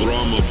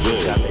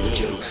 Just got the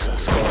juice, I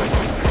scored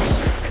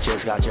it.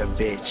 Just got your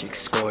bitch,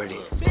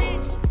 escorted.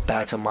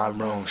 Back to my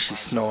room, she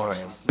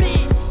snoring.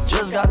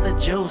 Just got the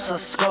juice, I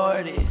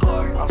scored it.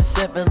 I'm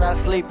sipping that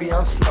sleepy,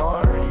 I'm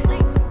snoring.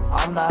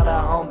 I'm not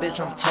at home, bitch,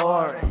 I'm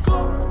touring.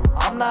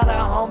 I'm not at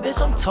home,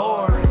 bitch, I'm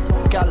touring.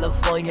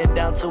 California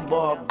down to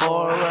Bora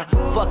Bora.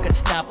 Fuck a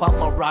snap,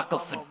 I'ma rock a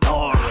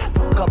fedora.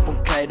 Couple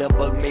K to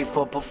book me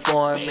for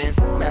performance.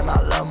 Man,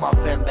 I love my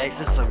fan base,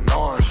 it's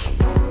enormous.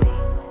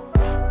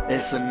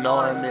 It's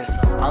enormous.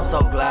 I'm so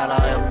glad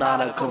I am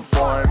not a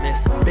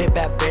conformist. Big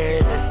bad bear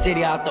in the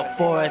city out the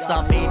forest.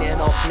 I'm eating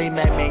on flea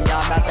man,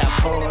 y'all got that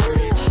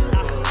porridge.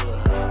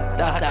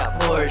 That's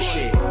that poor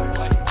shit.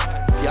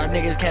 Y'all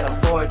niggas can't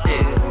afford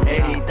this.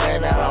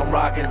 Anything that I'm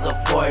rocking's a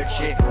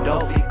fortune.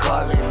 Don't be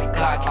calling me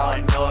cocky, I'll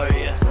ignore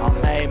ya.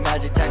 I made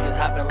magic tactics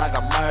happen like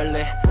a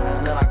Merlin.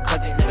 And then I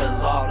cut these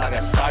niggas off like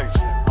a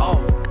surgeon. Oh,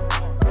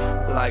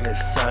 like a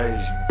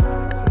surgeon.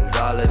 Cause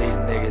all of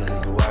these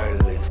niggas is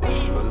worthless.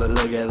 But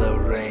look at the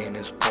rain,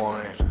 it's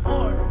pouring.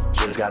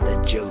 Just got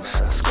the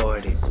juice, I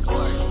scored it.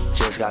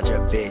 Just got your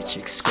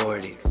bitch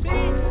escorted.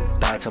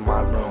 Back to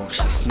my room,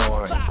 she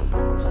snoring.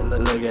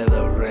 Look at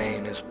the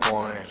rain, it's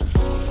pouring.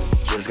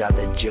 Just got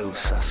the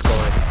juice, I scored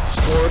it.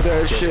 Scored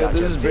that shit. This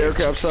is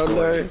Bearcap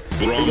Sunday.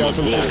 We got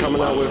some shit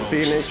coming out with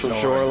Phoenix from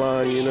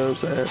Shoreline, you know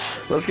what I'm saying?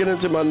 Let's get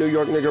into my New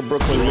York nigga,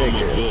 Brooklyn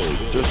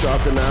nigga. Just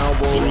dropped an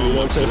album, you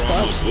know what I'm saying?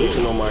 Stop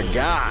sleeping on my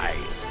guy.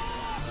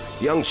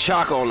 Young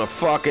Chaka on the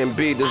fucking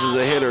beat. This is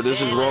a hitter. This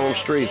is Rome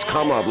Streets.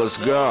 Come up, let's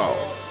go.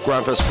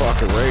 Grindfest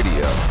fucking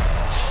radio.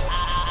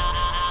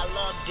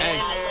 Hey.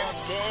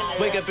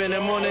 Wake up in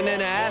the morning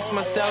and I ask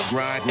myself,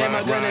 am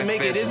I gonna make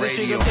it? Is this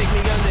street gonna take me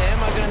under?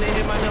 Am I gonna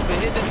hit my number?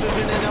 Hit this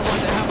ribbon and I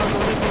wonder how I'm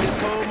gonna be this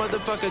cold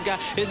motherfucker guy.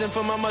 Isn't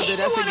for my mother,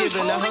 that's a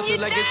given. I hustle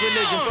like it's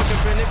religion. Fuck a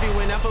friend if you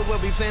went out for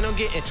what we plan on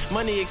getting.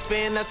 Money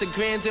expand, lots of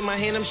grands in my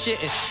hand, I'm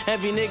shitting.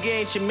 Every nigga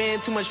ain't your man,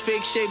 too much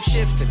fake shape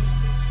shifting.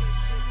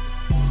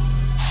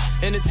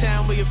 In a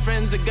town where your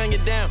friends will gun you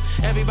down.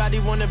 Everybody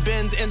wanna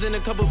bends, ends in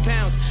a couple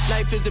pounds.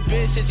 Life is a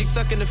bitch and she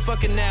sucking the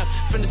fucking now.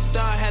 From the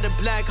start, had a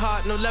black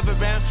heart, no love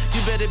around.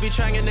 You better be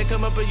trying to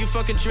come up or you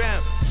fucking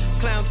drown.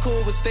 Clowns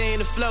cool with staying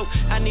afloat.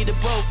 I need a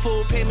boat,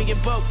 fool, pay me in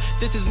bulk.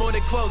 This is more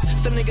than quotes.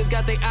 Some niggas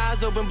got their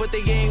eyes open, but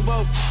they ain't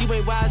woke. You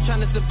ain't wild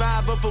trying to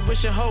survive, but for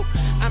wishing hope.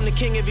 I'm the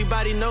king,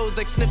 everybody knows,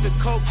 like sniffing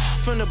coke.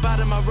 From the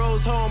bottom, I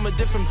rose home, a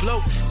different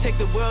bloke. Take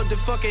the world and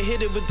fucking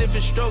hit it with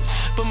different strokes.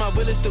 But my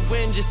will is to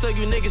win, just so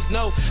you niggas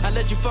know. I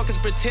let you fuckers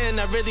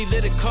pretend I really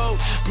lit it cold.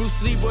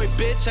 Bruce Leroy,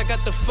 bitch, I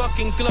got the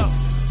fucking glow.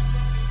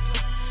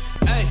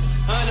 Hey,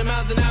 100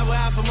 miles an hour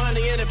out for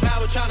money and the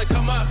power trying to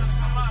come up.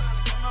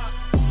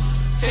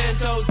 10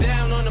 toes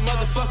down on the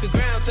motherfucking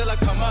ground till I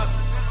come up.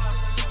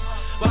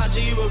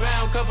 Watching you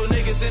around, couple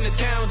niggas in the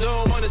town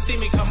don't wanna see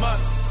me come up.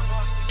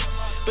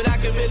 But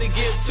I can really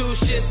give two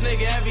shits,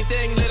 nigga,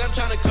 everything lit, I'm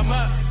trying to come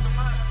up.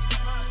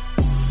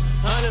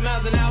 100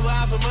 miles an hour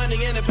out for money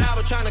and the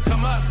power trying to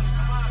come up.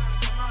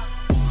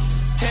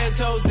 10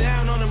 toes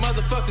down on the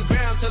motherfucking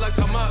ground till I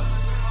come up.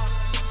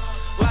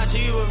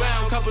 Watching you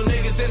around, couple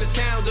niggas in the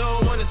town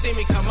don't wanna see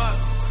me come up.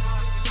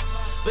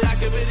 But I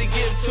can really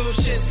give two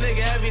shits,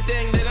 nigga,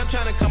 everything that I'm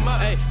trying to come up.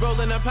 Ay,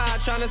 rolling up high,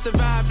 trying to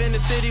survive in the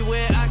city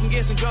where I can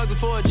get some drugs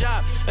before a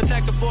job.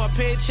 Attacking for a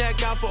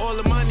paycheck, out for all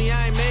the money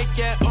I ain't make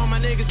yet. All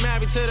my niggas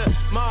married to the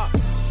mob.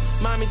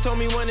 Mommy told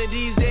me one of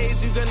these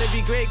days you gonna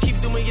be great. Keep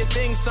doing your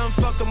thing, son,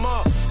 fuck them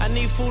all. I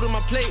need food on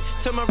my plate,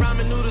 turn my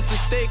ramen noodles to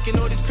steak. And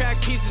all these crack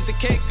pieces to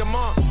cake, I'm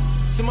on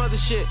some other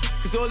shit,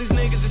 cause all these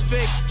niggas is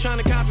fake.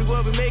 Trying to copy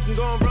what we make and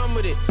go and run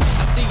with it.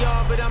 I see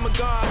y'all, but I'm a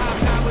god, high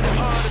power to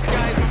all. The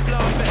sky is my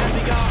floor,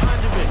 forever y'all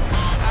under it.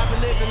 I've been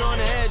living on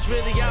the edge,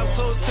 really out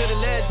close to the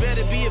ledge.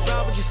 Better be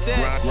about what you said.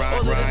 All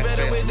of this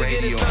better ways to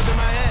get it stuck in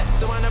my head.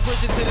 So why not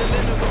push it to the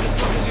limit? What the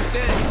fuck is you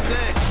saying? You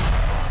playing?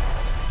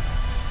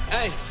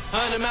 Hey,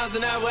 100 miles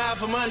an hour out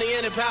for money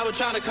and the power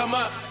trying to come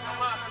up.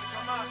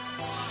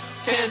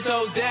 10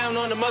 toes down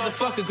on the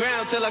motherfucking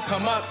ground till I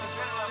come up.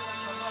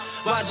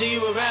 Watching you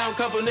around,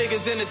 couple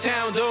niggas in the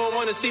town don't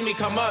wanna see me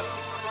come up.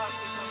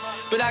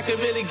 But I can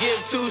really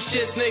give two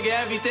shits, nigga,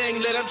 everything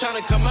lit, I'm trying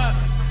to come up.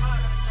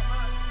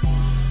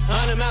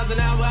 100 miles an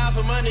hour out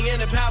for money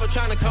and the power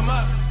trying to come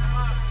up.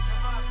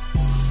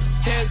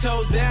 10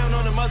 toes down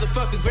on the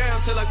motherfucking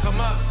ground till I come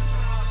up.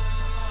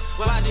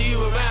 Watching you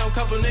around,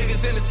 couple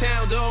niggas in the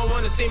town don't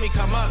wanna see me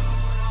come up.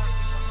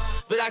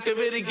 But I can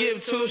really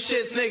give two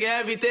shits, nigga,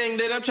 everything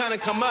that I'm trying to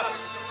come up.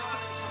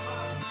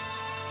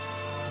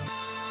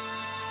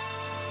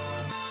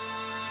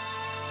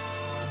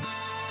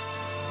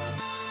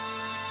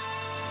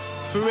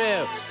 For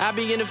real, I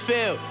be in the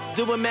field,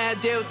 doing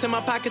mad deals till my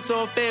pockets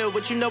all filled.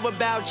 What you know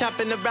about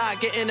chopping the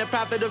rock, getting the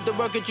profit of the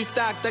work that you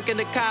stock, ducking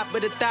the cop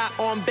with a thought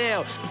on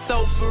bail. I'm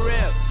so for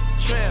real,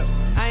 trill.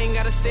 I ain't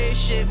gotta say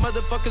shit,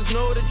 motherfuckers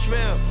know the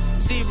drill.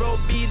 Zero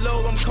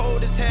below, I'm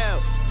cold as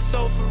hell.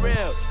 So for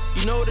real,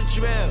 you know the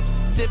drill.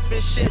 Tipping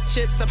shit,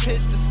 chips, I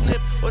pitch the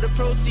snip. Or the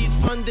proceeds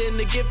funding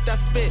the gift I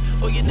spit.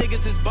 Or your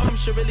niggas is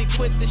bums, should really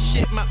quit the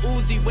shit. My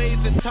Uzi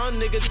weighs a ton,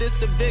 nigga,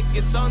 this a Vic.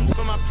 Your sons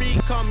for my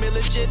pre-com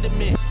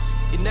illegitimate.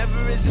 You never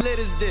as lit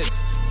as this.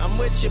 I'm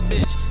with your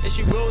bitch. And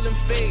she rolling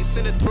face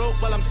in the throat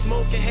while I'm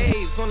smoking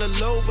haze. On the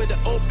low with an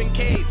open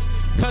case.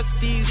 Cause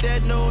these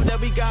that know that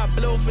we got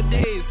blow for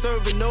days.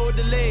 Serving no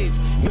delays.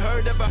 You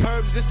heard about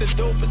herbs, this the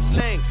dopest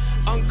slang.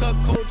 Uncut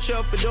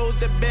culture for those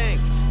that bang.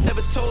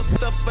 Never told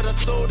stuff, but I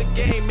sold the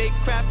game. Make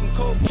crap and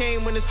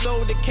cocaine when the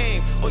soda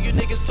came. All you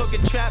niggas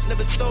talking trap,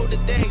 never sold the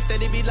things. That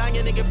they be lying,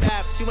 nigga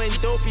paps. You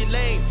ain't dope, you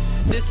lame.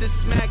 This is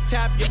smack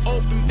tap, your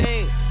open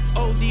veins.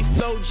 OD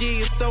Flow G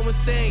is so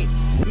insane.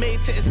 Made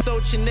to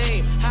insult your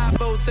name. High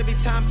votes every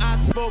time I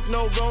spoke,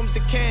 no roams the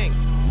king.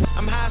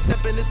 I'm high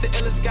stepping, it's the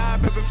illest guy.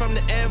 Ripping from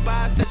the end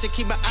by such to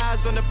keep my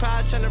eyes on the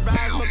prize. Trying to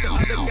rise, look at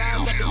other guys.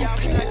 Like a y'all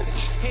flexing.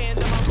 Hand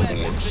on my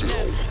weapon,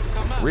 finesse.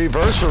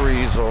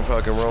 Reversaries on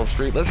fucking Rome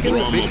Street. Let's get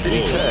into Big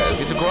City Taz.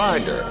 He's a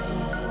grinder.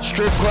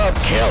 Strip club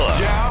killer.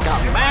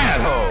 Got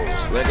mad hoes.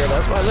 Nigga,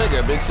 that's my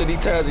nigga. Big City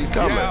Taz, he's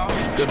coming.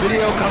 The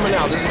video coming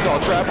out. This is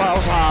called Trap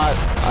House Hot.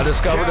 I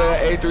discovered it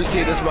at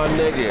A3C. This is my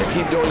nigga.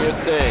 Keep doing your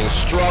thing.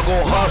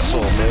 Struggle,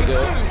 hustle,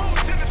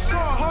 nigga. So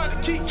hard to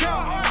keep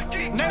y'all.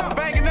 Never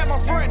banging at my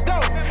front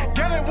door.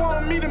 Girl, they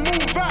want me to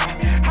move out.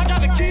 I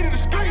got the key to the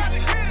streets.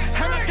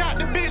 And I got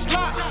the bitch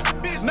locked.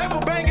 Never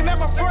banging at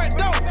my front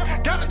door.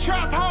 Got the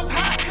trap house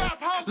hot.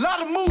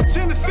 Lot of mooch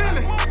in the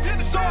ceiling.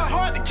 So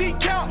hard to keep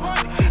count.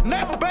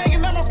 Never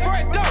banging at my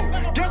front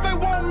door. Guess they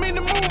want me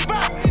to move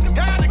out.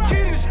 Got the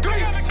key to the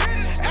streets.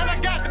 And I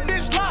got the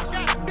bitch locked.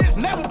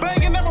 Never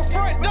banging at my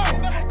front door.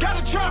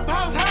 Got the trap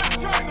house hot.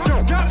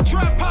 Got the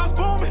trap house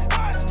booming.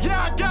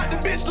 Yeah, I got the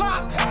bitch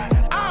locked.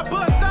 I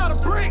bust out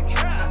a brick.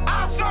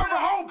 I serve a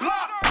whole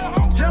block.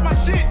 Yeah, my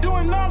shit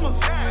doing numbers.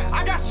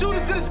 I got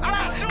shooters in the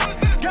spot.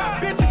 Got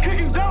bitches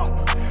cooking dope.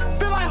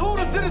 Feel like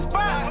Hooters in the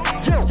spot.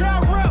 Yeah, I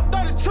rep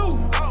 32,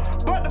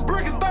 but the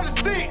brick is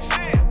 36.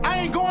 I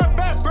ain't going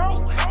back, bro.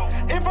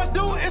 If I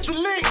do, it's a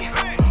lick.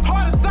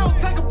 Hard as out,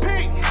 take a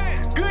pic.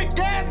 Good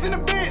gas in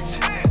the bitch.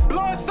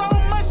 Blowing so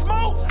much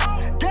smoke.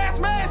 Gas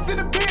mask in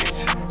the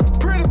bitch.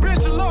 Pretty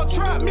bitch, a little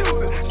trap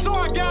music. So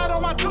I got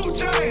on my 2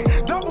 chain.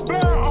 Double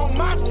barrel on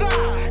my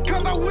side.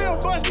 Cause I will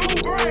bust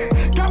 2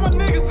 brains. Got my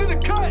niggas in the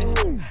cut.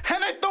 And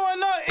they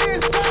throwing up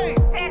insane.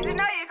 Dad, you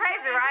know you're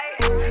crazy,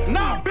 right?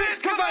 Nah,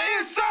 bitch, cause I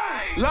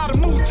insane. Lot of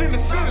mooch in the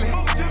ceiling.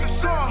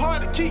 So hard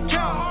to keep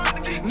count.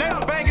 Never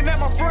banging at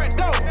my front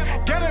door.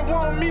 Girl, they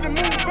want me to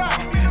move out.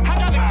 I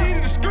got the key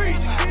to the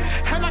streets.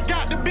 And I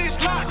got the bitch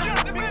locked.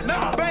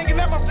 Never banging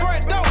at my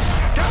front door.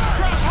 Got the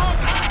trap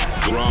house hot.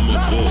 Lot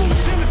of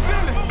mooch in the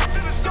ceiling.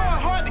 So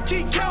hard to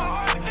keep count.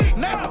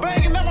 Never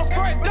banging at my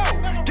front door.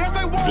 Girl,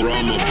 they want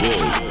me to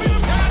move out.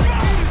 Got the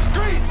key to the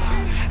streets.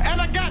 And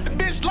I got the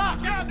bitch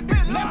locked.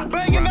 Never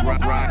banging at my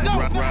front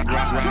door.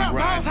 Got the trap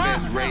house hot.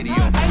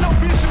 Ain't no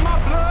bitch in my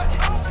blood.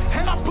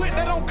 And I put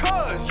that on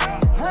cuz.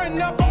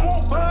 Run up, I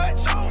won't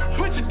budge.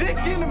 Put your dick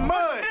in the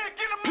mud.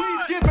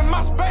 Please give me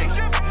my space.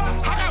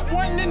 I got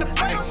one in the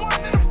face.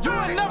 You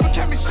ain't never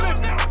catch me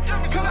slipping.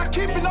 Cause I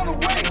keep it on the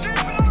waist.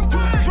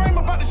 Used to dream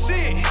about the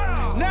shit.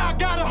 Now I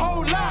got a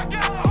whole lot.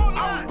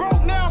 I was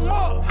broke, now I'm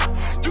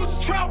up. Used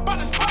to trap by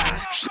the spot.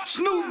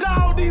 Snoop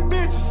Dogg these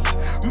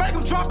bitches. Make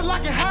them drop it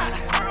like it hot.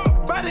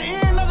 By the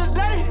end of the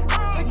day,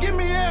 they give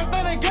me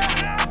everything they got.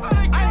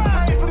 I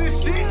ain't paid for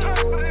this shit.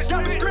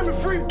 Got me screaming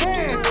free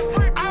bands.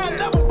 I ain't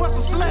never bust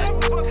a slack.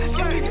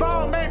 Give me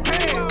ball, man,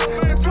 pants.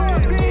 The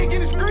tour big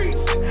in the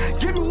streets.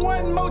 Give me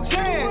one more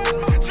chance.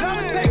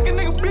 Tryna take a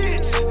nigga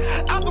bitch.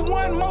 After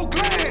one more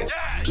glance.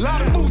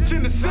 Lot of mooch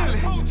in the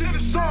ceiling.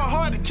 So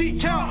hard to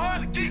keep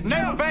count.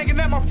 Never banging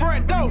at my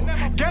front door.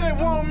 Girl, they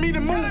want me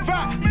to move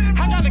out.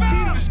 I got the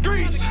key to the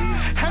streets.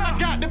 And I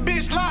got the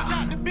bitch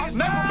locked.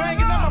 Never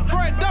banging at my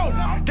front door.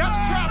 Got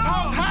the trap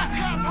house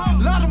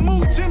hot. Lot of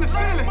mooch in the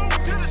ceiling.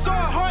 So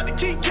hard to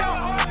keep count.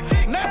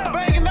 Never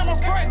banging at my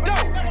front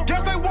door.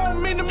 Guess they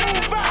want me to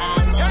move out.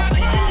 Got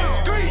the key to the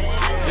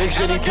streets. Big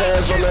City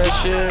Taz on that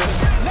shit.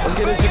 Let's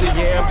get into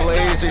the Yam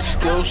Blaze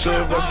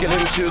exclusive. Let's get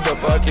into the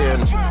fucking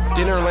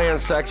Dinnerland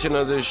section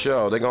of this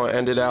show. They're gonna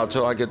end it out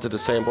till I get to the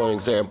sample and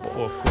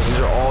example. These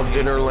are all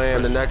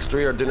Dinnerland. The next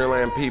 3 are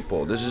Dinnerland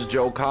people. This is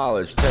Joe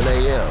College, 10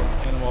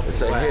 a.m.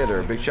 It's a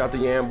hitter. Big shout to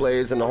Yam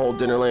Blaze and the whole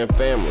Dinnerland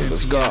family.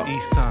 Let's go.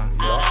 East time.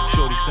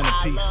 Shorty sent a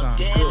peace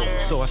sign.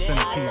 So I sent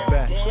a piece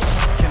back.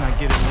 Can I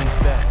get at least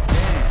that?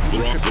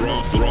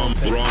 Drama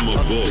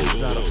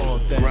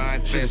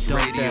Grind Fest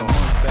Radio.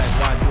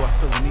 Why do I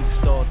feel the need to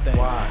start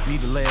things?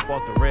 Need to lay up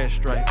off the red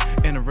stripe.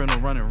 In a rental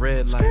running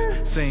red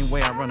lights. Same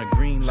way I run a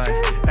green light.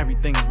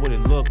 Everything is what it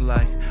look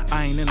like.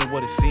 I ain't into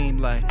what it seemed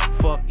like.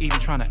 Fuck even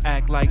trying to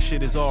act like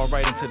shit is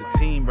alright until the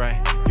team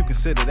right. You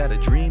consider that a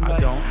dream? I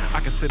don't. I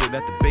consider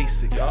that the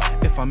basics.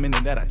 If I'm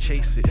into that, I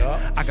chase it.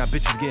 I got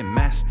bitches getting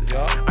masters.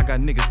 I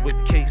got niggas with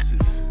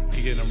cases.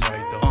 You get them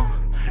right though.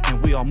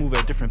 And we all move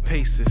at different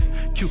paces.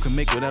 Q can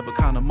make whatever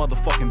kind of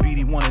motherfucking beat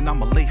he want and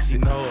I'ma lace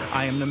it.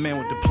 I am the man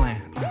with the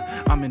plan.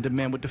 I'm in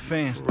demand with the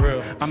fans.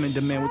 I'm in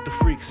demand with the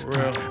freaks.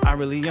 I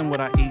really am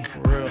what I eat.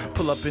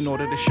 Pull up and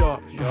order the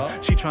shark.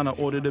 She tryna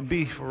order the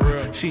beef.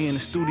 She in the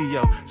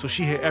studio, so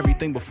she hear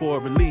everything before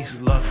release.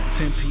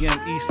 10 p.m.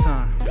 East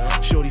time.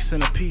 Shorty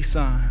send a peace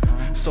sign.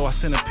 So I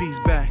sent a piece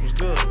back.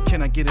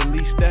 Can I get at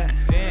least that?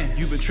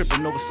 You been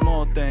tripping over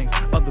small things,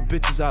 other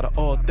bitches out of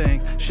all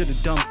things.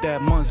 Should've dumped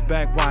that months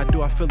back. Why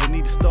do I feel the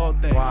need to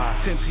start things?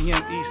 10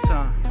 p.m. East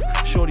time.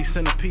 Shorty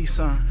sent a piece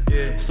on.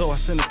 So I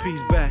sent a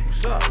piece back.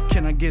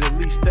 Can I get at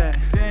least that?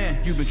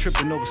 You been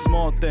tripping over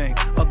small things,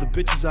 other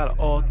bitches out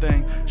of all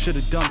things.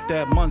 Should've dumped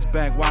that months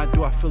back. Why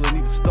do I feel the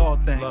need to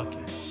start things?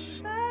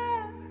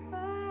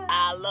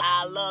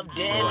 I love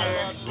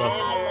dinner.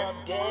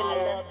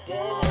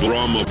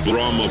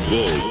 Brahma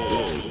Bull.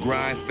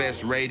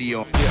 Grindfest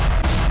Radio.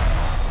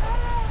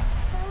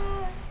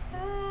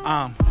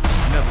 I'm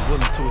never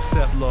willing to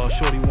accept loss.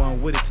 Shorty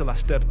wasn't with it till I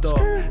stepped off.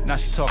 Now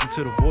she talking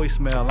to the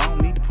voicemail. I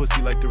don't need the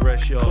pussy like the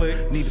rest, y'all.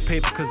 Need the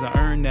paper cause I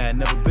earned that.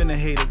 Never been a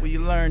hater, where you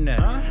learn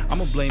that?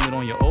 I'ma blame it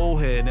on your old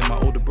head, and my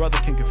older brother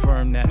can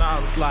confirm that.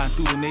 Sliding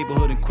through the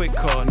neighborhood in quick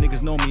car.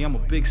 Niggas know me, I'm a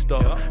big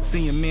star.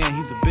 Senior man,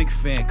 he's a big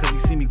fan, cause he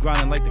see me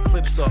grinding like the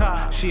clips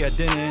off. She had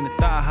dinner in the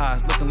thigh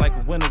highs, looking like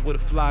a winner with a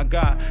fly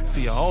guy.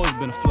 See, I always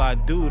been a fly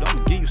dude.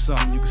 I'ma give you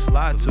something you can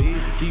slide to.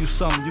 Give you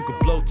something you can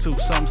blow to.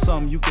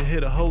 Something you can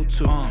hit a hoe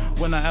to.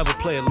 When I ever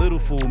play a little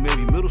fool,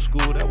 maybe middle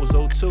school, that was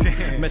 02.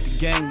 Met the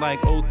gang like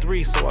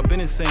 03, so I been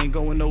insane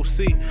going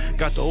OC.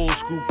 Got the old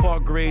school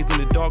park grades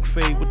and the dark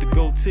fade with the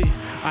goatee.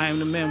 I am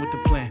the man with the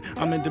plan,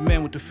 I'm in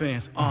demand with the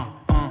fans.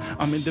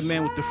 I'm in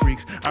demand with the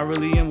freaks, I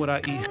really am what I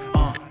eat.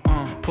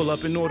 Pull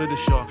up and order the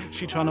shark,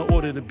 she tryna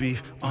order the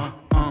beef.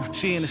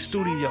 She in the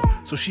studio,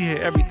 so she hear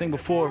everything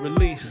before it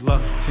release.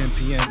 10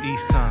 p.m.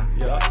 East time.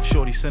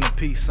 Shorty sent a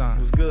peace sign.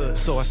 It's good.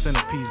 So I sent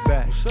a piece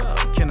back.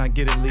 Can I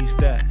get at least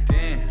that?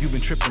 You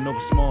been tripping over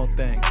small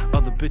things,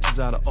 other bitches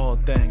out of all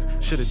things.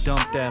 Should've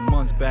dumped that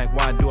months back.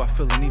 Why do I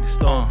feel the need to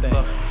start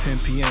things? 10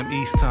 p.m.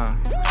 East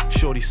time.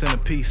 Shorty sent a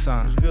peace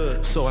sign. It's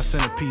good. So I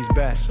sent a piece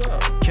back.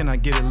 Can I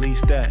get at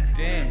least that?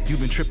 You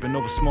been tripping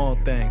over small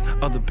things,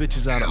 other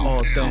bitches out of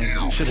all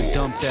things. Should've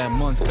dumped that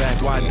months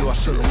back. Why do I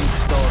feel the need to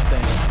start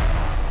things?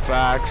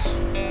 Facts.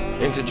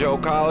 Into Joe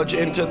College,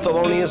 into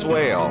Thelonious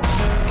Whale.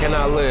 Can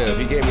I Live?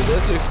 He gave me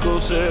this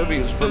exclusive. He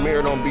was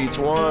premiered on Beats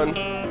One.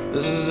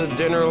 This is a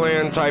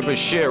Dinnerland type of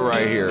shit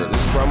right here.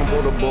 This is Brahma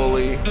Bull the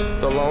Bully.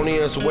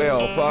 Thelonious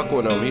Whale. Fuck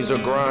with him. He's a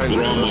grinder.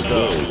 Let's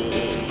go.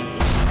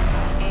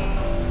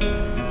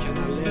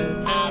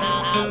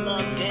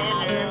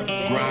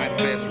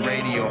 Grindfest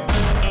Radio.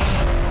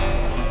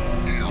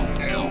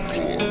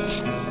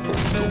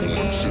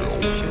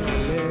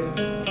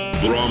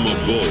 Brahma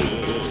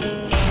Bull.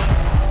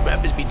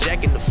 Rappers be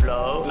jacking the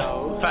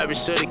flow.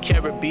 Pirates of the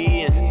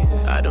Caribbean.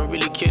 I don't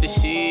really care to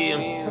see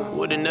him.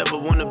 Would've never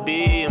wanna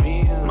be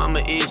him. Mama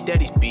is,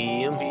 daddy's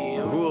be him.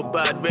 Grew up,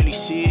 I'd really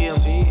see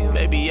him.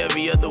 Maybe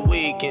every other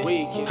weekend.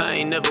 I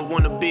ain't never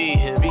wanna be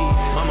him.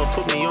 Mama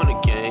put me on the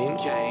game.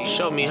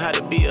 Showed me how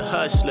to be a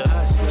hustler.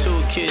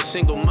 2 kids,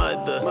 single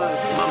mother.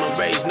 Mama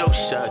raised no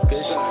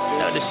suckers.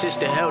 Elder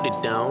sister held it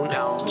down.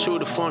 True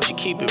to form, she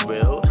keep it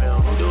real.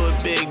 Do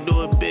it big,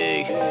 do it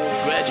big.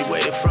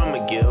 Graduated from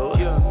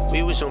McGill.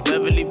 We was on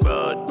Beverly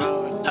Road.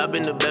 I've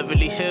been to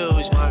Beverly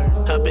Hills.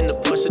 I've been to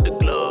parts of the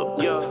globe.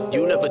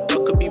 You never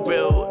thought could be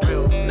real.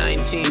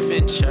 19th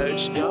in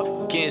church.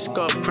 Getting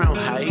scarf Crown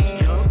Heights.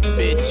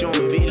 Bitch on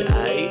Ville.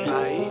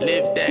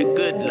 Live that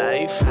good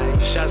life.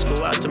 Shots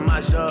go out to my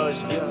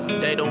Zars.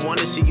 They don't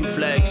wanna see you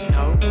flex.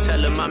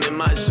 Tell them I'm in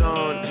my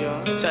zone.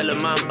 Tell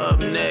them I'm up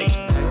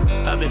next.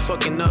 I've been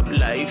fucking up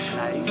life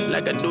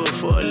like I do it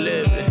for a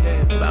living.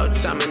 About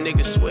time a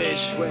nigga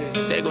switch.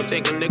 They gon'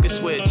 think a nigga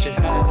switching.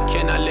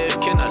 Can I live?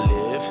 Can I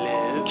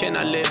live? Can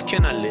I live?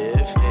 Can I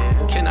live?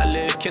 Can I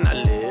live? Can I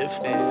live?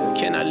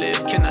 Can I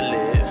live? Can I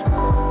live?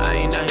 I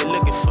ain't out here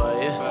looking for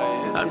you.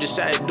 I'm just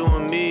out here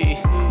doing me.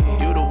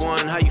 You the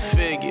one, how you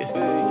figure?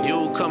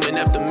 You coming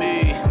after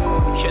me.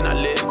 Can I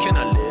live? Can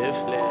I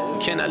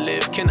live? Can I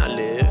live? Can I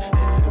live?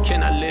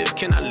 Can I live?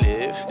 Can I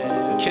live?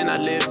 Can I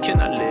live? Can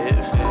I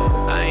live?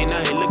 I ain't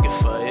out here looking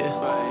for you.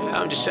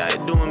 I'm just out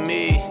here doing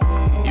me.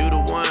 You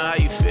the one, how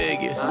you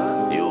figure?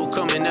 You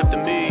coming after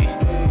me.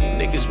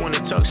 Niggas wanna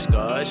talk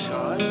scars.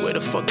 Where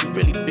the fuck you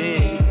really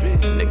been?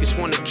 Niggas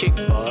wanna kick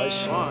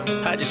bars.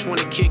 I just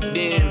wanna kick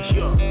them.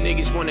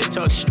 Niggas wanna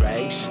talk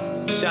stripes.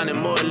 Sounding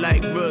more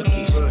like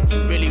rookies.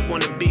 Really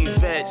wanna be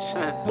vets.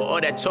 But all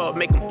that talk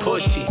make them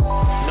pussy.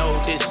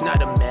 No, this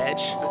not a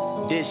match.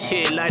 This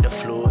here lighter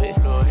fluid.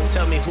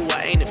 Tell me who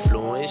I ain't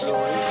influenced.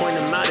 Point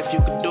them out if you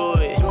could do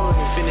it.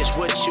 Finish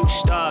what you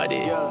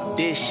started.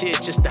 This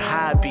shit just a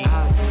hobby.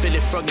 Feel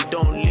it froggy,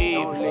 don't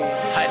leave.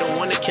 I don't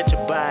wanna catch a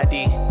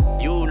body.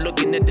 You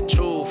looking at the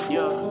truth.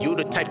 You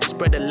the type to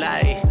spread the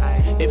lie.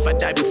 If I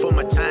die before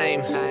my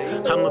time,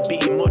 I'ma be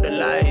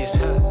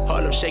immortalized. All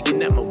I'm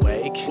shaking at my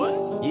wake.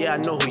 Yeah, I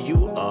know who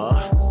you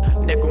are.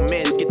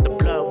 Necromans get the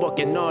blood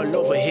walking all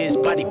over his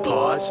body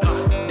parts.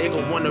 They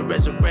gon' wanna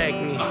resurrect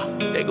me.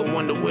 They gon'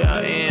 wonder where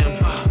I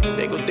am.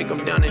 They gon' think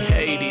I'm down in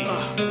Haiti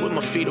with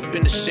my feet up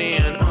in the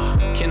sand.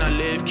 Can I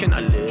live? Can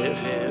I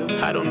live?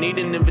 I don't need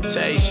an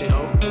invitation.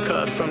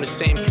 Cut from the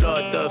same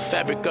cloth, the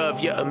fabric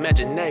of your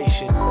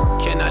imagination.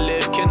 Can I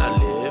live? Can I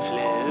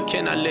live?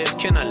 Can I live?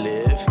 Can I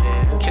live?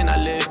 Can I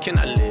live? Can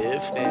I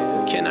live?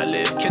 Can I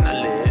live? Can I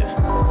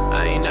live?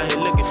 I ain't out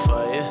here looking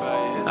for you.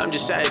 I'm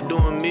just out here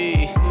doing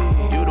me.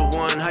 You the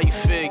one, how you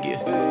figure?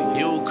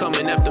 You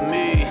coming after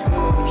me.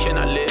 Can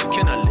I live?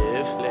 Can I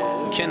live?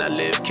 Can I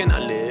live? Can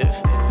I live?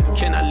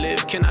 Can I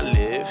live? Can I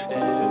live?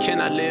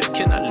 Can I live?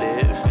 Can I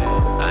live?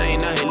 I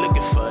ain't out here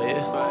looking for you.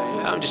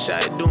 I'm just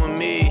out here doing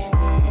me.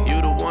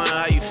 You the one,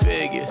 how you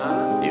figure?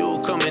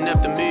 You coming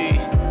after me.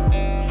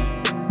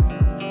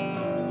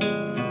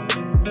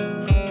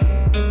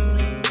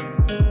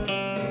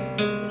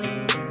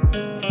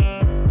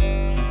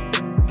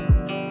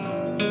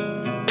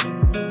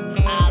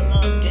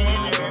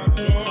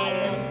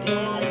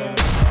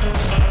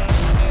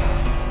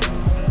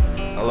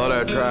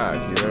 Track,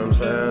 you know what I'm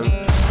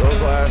saying?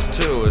 Those last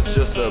two,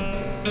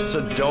 it's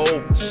a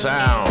dope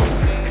sound.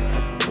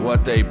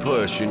 What they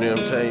push, you know what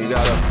I'm saying? You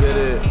gotta fit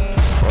it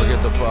or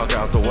get the fuck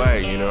out the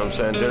way, you know what I'm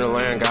saying?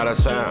 Dinnerland got a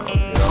sound, you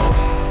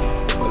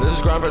know? Well, this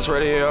is Grindfest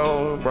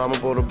Radio, Brahma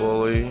Bull the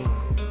Bully.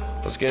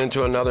 Let's get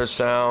into another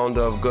sound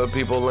of Good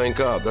People Link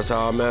Up. That's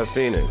how I met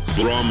Phoenix.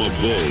 Brahma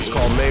Bull. It's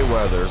called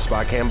Mayweather. It's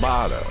by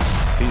Cambada.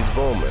 He's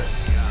booming.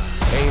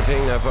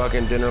 Anything that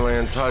fucking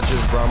Dinnerland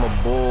touches, Brahma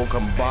Bull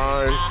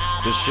combined,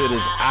 this shit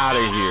is out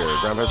of here.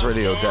 Grindfest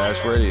Radio,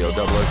 Dash Radio,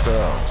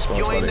 XXL.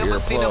 Sponsored by the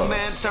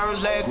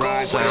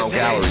Earplug. Sound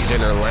Gallery,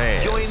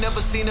 Dinnerland. You ain't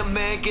never seen a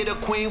man get a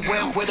queen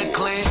wet with a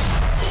glance.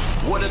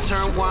 What a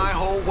turn wine,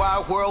 whole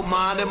wide world,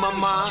 mind in my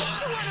mind.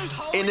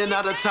 In and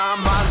out of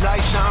time, my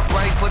light shine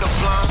bright for the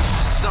blind.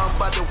 Something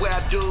about the way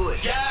I do it.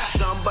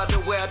 Something about the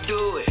way I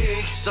do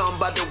it. Something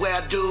about the way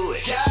I do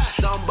it.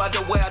 Something about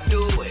the way I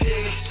do it.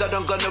 Said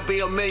I'm gonna be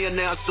a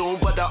millionaire soon,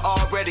 but I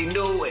already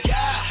knew it.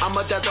 I'm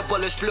a death, the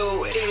bullet's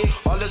fluid.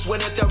 All this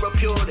winning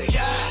therapeutic.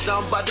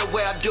 Something about the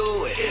way I do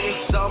it.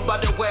 Something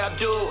about the way I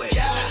do it.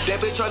 They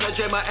be trying to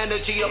drain my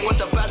energy up, but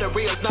the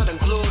battery is not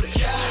included.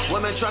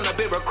 Women trying to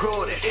be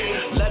recruited.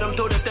 Let them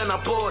do it, then I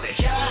bought it.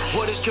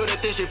 What is cute,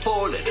 then she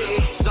folded.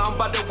 Something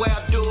about the way I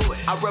do it.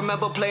 I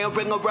remember playing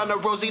ring around the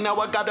rosy, now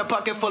I got a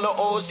pocket full of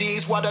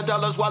OZs. Water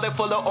dollars, wallet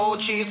full of old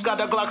cheese. Got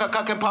a Glock, a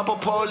cock and pop a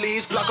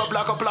police. Block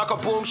a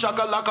boom,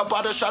 shaka like a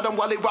bada shot him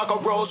while he rock a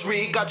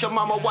rosary. Got your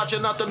mama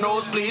watching out the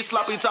nosebleed.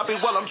 Sloppy toppy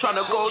while I'm trying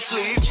to go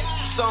sleep.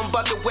 Something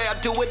about the way I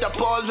do it, I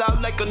ball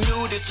out like a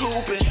nudist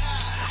hooping.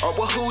 Or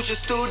a who's your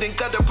student,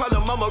 got a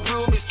problem, I'm a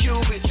Rubik's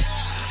Cupid.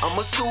 I'm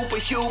a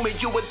superhuman,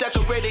 you a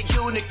decorated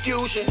unique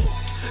fusion.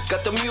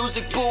 Got the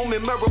music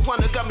booming,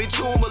 marijuana got me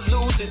tumor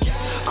losing.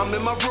 I'm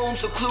in my room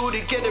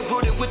secluded, get it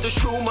rooted with the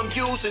shroom I'm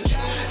using.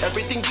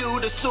 Everything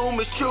you'd assume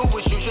is true,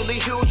 it's usually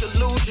huge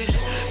illusion.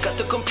 Got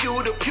the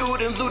computer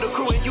pewed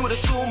Ludacris and you'd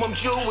assume I'm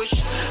Jewish.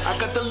 I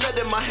got the lead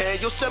in my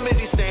hand,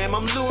 Yosemite Sam,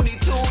 I'm Looney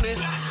Tuning.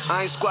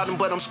 I ain't squatting,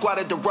 but I'm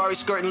squatted, the Rari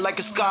skirting like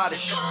a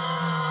Scottish.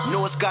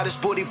 Know it's got his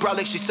booty broad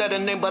like she said her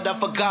name, but I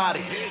forgot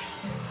it.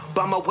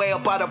 Buy my way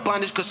up out of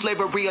bondage, cause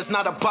slavery is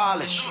not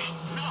abolished.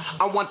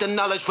 I want the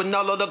knowledge, but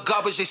all of the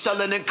garbage they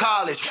selling in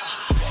college.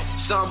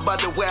 Something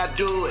about the way I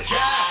do it.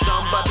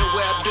 Something about the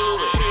way I do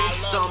it.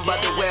 Something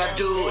about the way I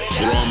do it.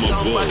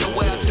 Something about the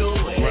way I do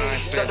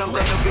it. Said I'm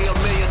gonna be a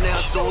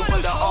millionaire soon,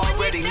 but I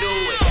already knew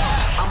it.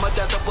 I'm a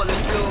death, the bullet's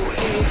fluid.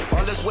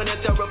 All this winning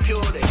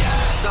therapeutic.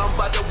 Something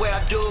about the way I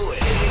do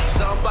it.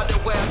 Something about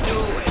the way I do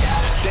it.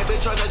 They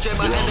been trying to drain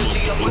my energy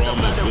up, but the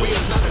battery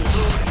is not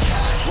included.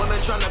 Women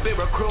tryna be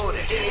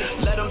recruited.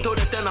 Let them do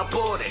it, then I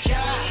bought it.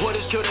 What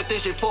is cute, then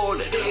she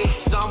folded.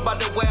 Something about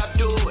the way I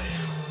do it.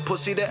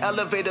 Pussy the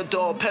elevator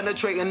door,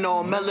 penetrating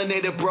all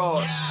melanated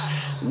bras.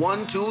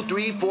 1, 2,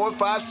 3, 4,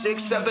 5,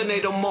 6, 7,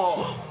 8 or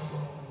more.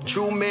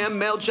 True man,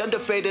 male gender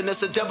fading,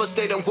 it's a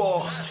devastating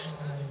war.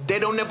 They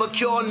don't ever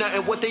cure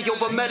nothing, what they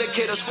over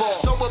medicate us for.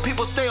 So will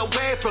people stay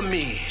away from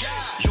me?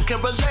 You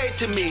can relate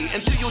to me,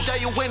 until you die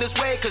you ain't as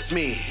way cause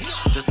me.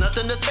 There's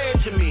nothing to say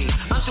to me,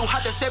 I'm too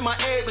hot to say my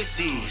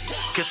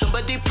ABCs. Can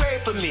somebody pray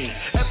for me?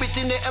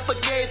 Everything they ever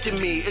gave to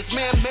me is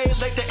man-made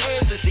like the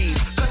AIDS disease.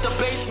 Cut the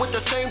base with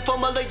the same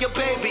formula your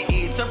baby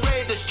eats and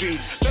raid the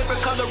streets.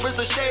 Favorite color is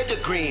a shade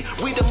of green.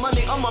 We the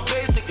money on my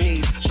basic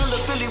needs. Fill a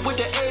Philly with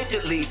the eighth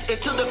at least.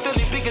 Until the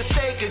Philly biggest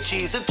steak and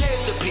cheese and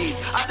taste the piece.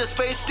 Outer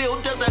space still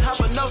doesn't have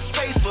enough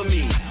space for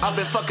me. I've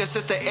been fucking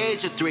since the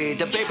age of 3.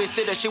 The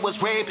babysitter, she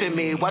was raping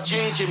me while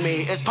changing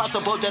me. It's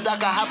possible that I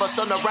could have a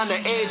son around the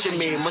age of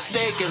me.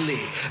 Mistakenly,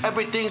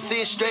 everything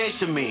seems strange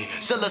to me.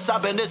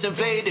 Psilocybin is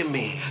invading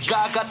me.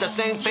 God got the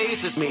same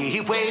face as me,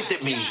 he waved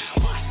at me.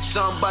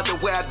 Something about the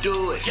way I do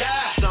it.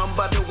 Something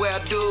about the way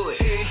I do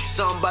it.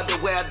 Something about the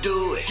way I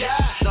do it.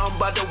 Something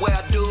about the way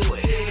I do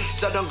it.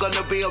 Said I'm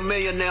gonna be a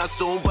millionaire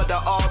soon, but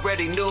I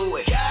already knew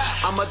it.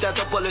 I'm a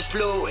death, the bullet's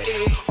fluid.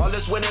 All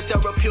this winning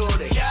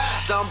therapeutic.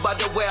 Something about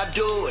the way I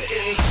do it.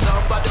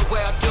 Something about the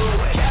way I do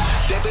it.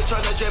 They been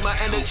trying to drain my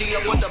energy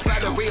up, but the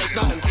battery is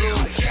not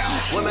included.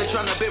 Women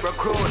trying to be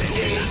recruited.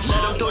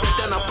 Let them do it,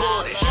 then I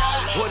bought it.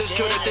 What is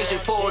cute, then she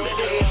folded.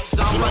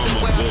 Something about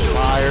the way I do it.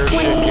 Fire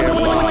shit, get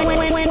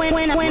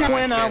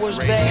when I was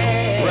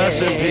there.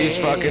 Rest in peace,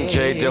 fucking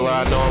Jay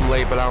Dilla. I know I'm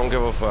late, but I don't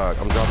give a fuck.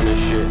 I'm dropping this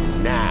shit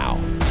now.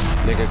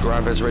 Nigga,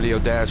 Grindfest Radio,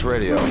 Dash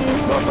Radio.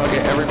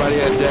 Motherfucking everybody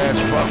at Dash,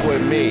 fuck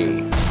with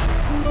me.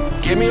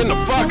 Get me in the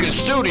fucking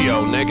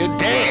studio, nigga.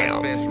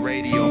 Damn.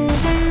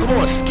 Come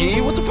on,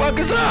 Ski. What the fuck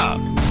is up?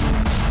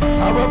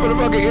 I run for the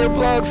fucking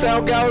Earplug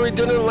Sound Gallery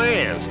Dinner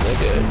Lands,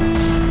 nigga.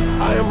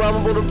 I am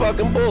Robin the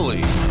fucking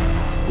bully.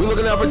 We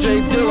looking out for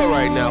Jay Dilla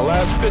right now.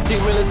 Last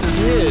 15 minutes is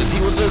his.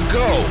 He was a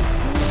GOAT.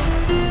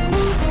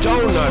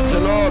 Donuts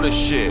and all this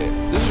shit.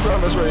 This is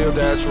Grandpa's Radio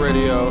Dash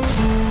Radio.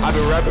 I've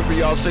been rapping for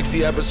y'all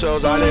 60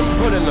 episodes. I didn't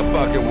put in the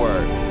fucking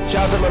work.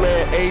 Shout out to my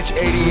man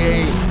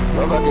H88,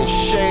 my fucking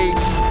Shake,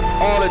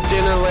 all the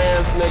dinner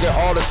lands, nigga,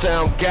 all the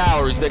sound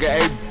galleries, nigga.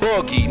 Hey,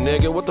 Boogie,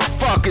 nigga, what the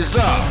fuck is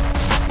up?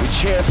 We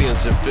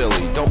champions in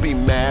Philly. Don't be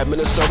mad,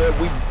 Minnesota.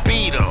 We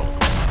beat them.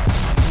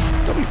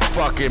 Don't be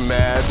fucking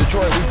mad.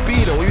 Detroit, we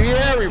beat them. We beat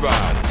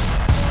everybody.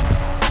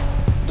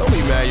 Don't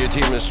be mad your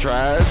team is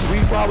trash. We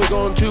probably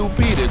going to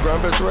beat it.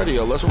 Grandfest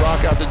Radio. Let's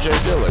rock out to Jay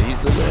Dilla. He's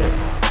the man.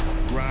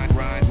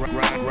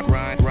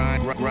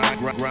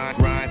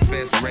 Grind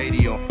Fest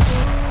Radio.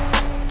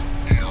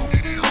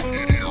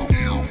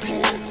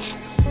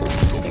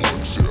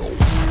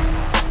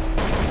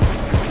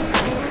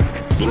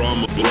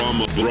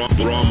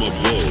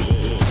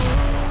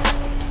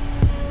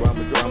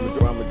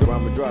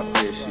 Drama drop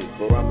this shit,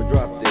 fool. I'ma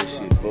drop this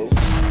shit, fool.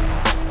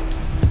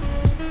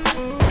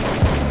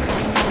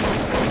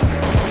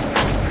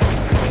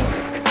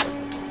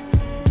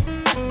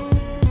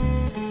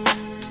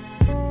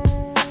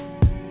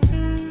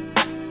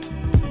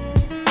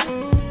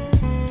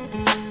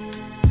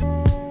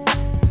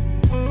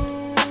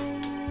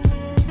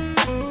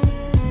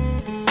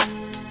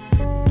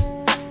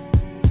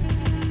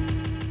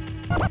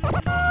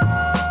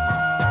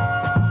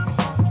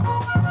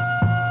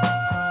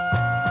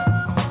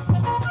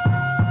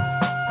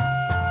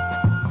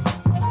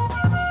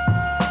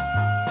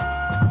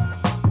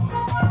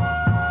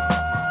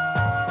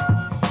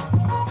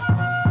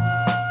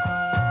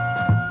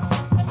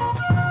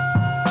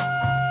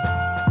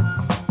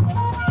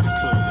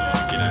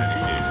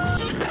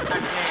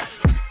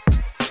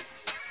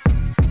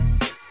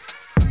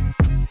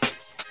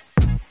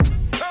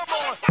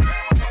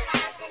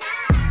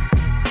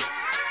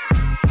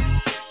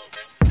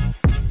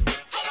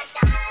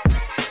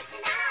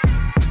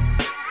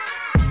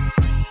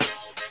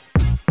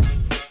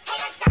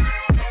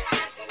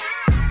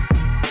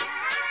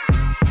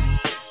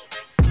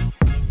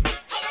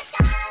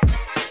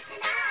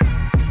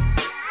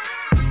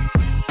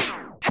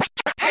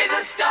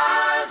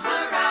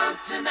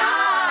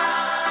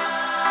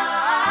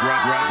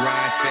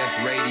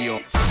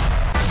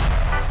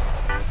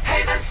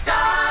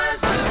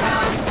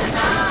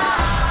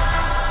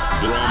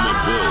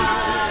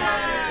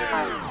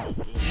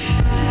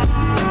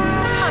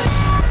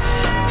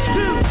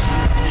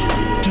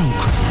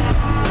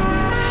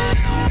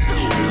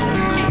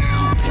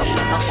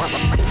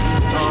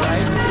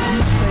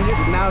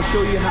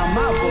 Show you how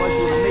my voice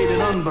would have made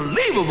an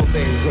unbelievable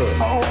thing good.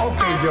 Oh,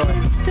 okay, Joy.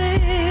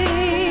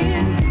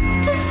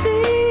 To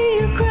see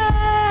you cry.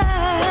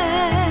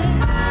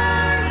 I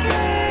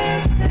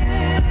can't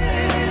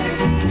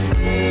stand to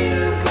see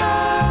you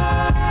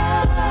cry.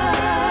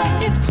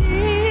 If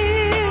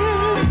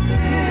tears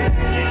stand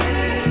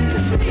to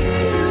see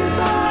you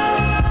cry.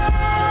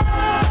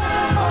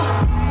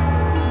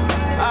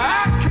 I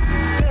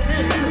can't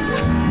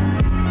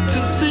stand to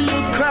see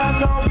you cry,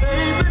 no,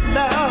 baby,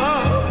 now.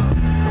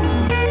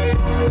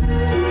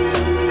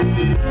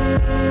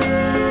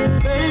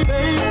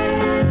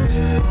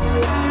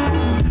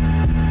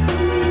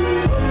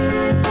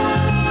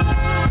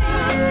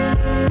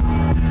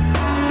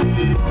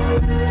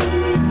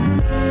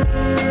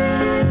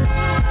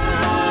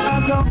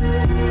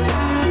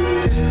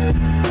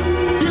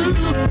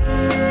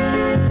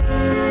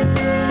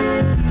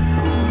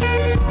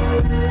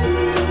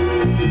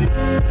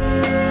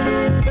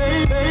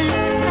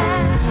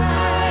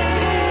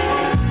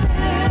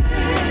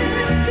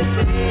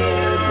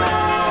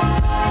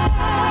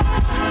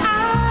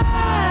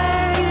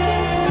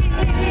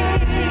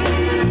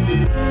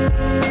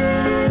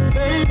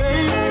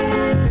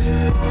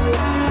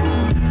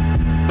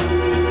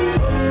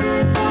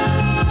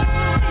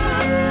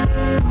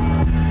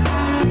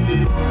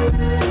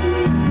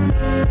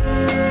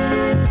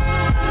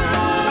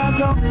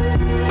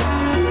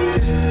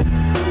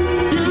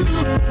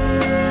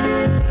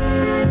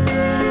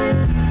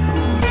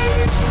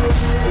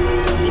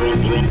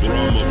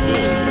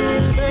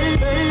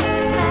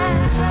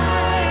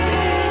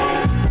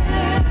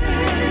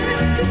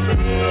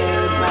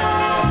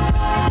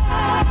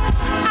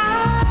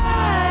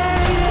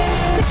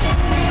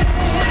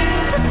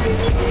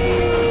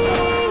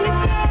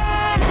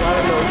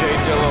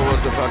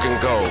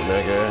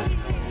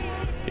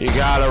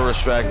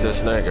 Respect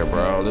this nigga,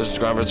 bro. This is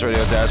Grandfest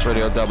Radio Dash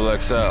Radio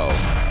XXL.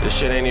 This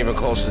shit ain't even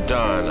close to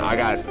done. I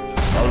got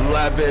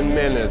 11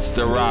 minutes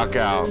to rock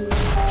out.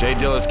 Jay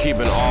Dilla's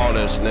keeping all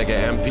this, nigga.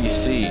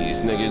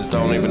 MPCs. Niggas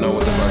don't even know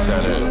what the fuck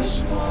that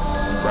is.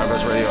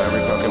 Grandfest Radio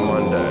every fucking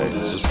Monday.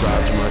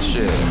 Subscribe to my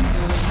shit.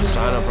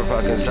 Sign up for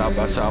fucking South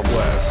by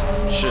Southwest.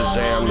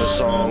 Shazam the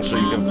songs so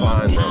you can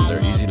find them.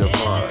 They're easy to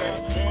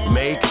find.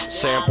 Make,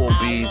 sample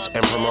beats,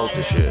 and promote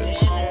the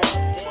shits.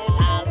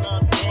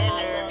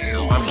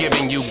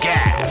 giving you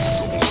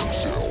gas.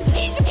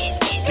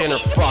 Dinner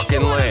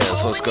fucking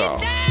lands, let's go.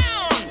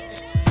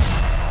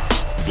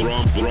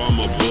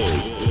 Brahma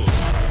Bull.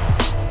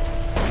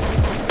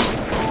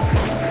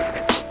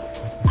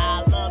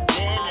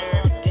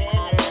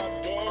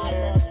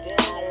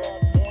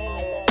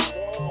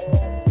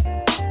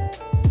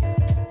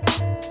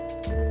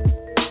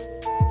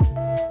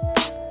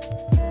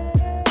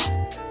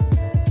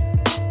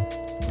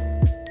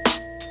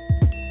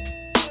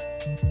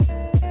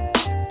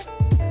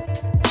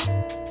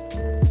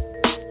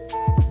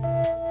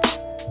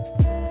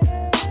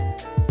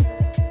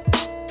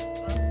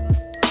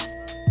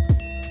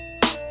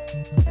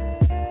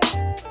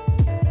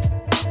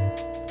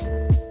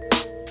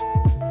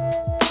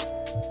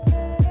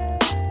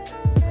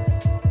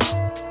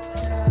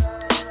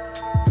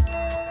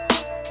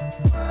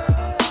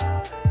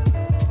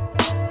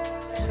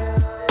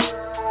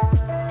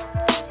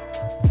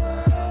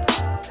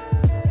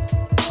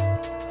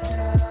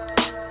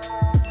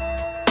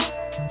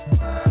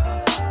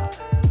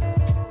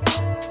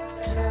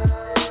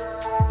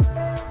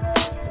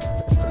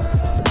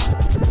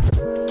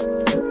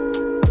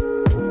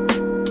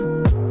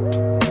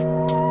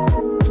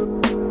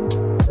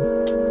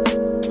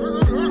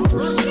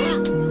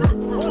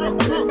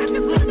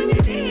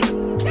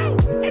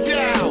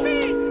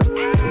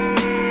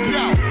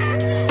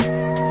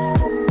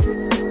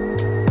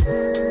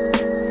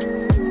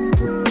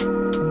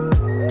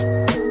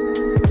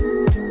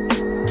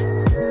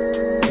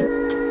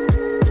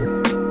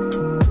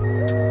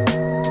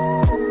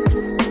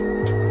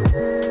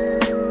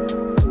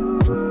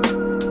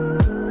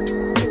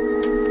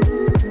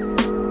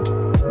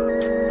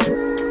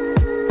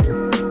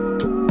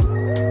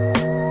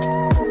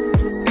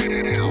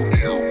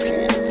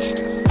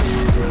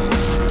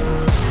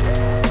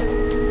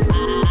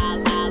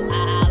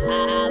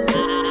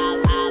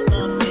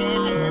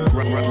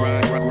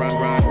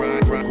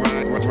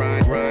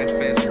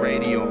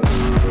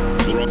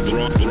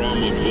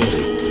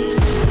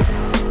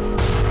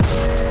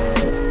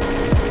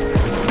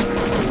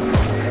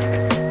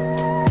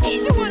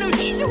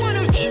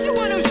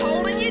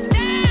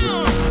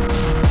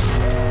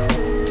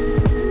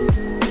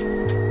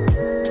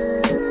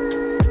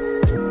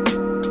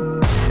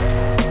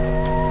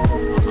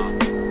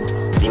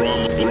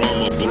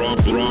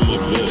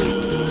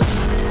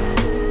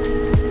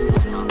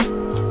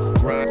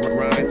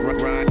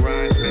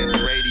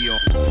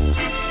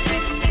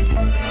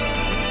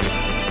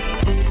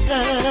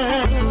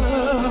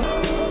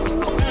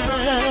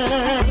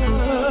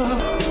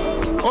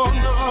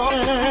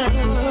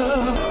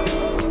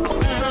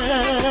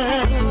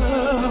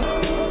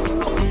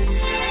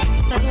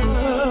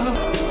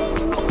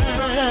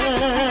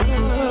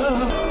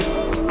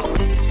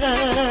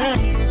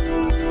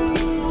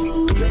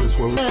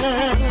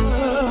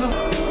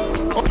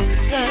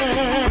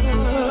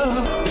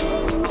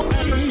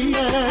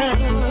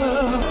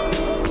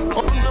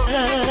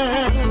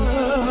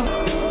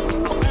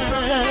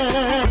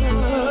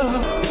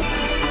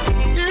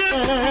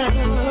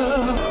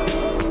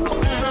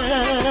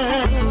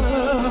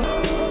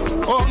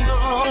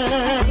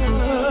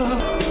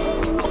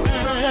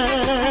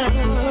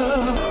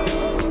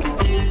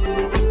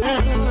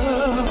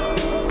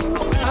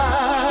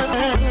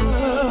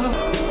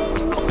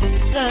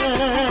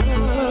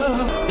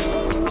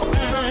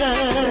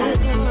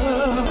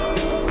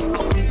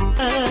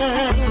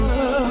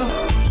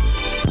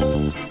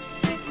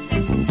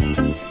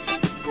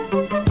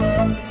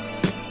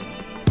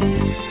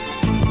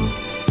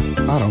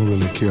 I don't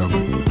really care.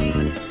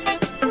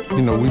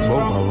 You know, we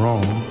both are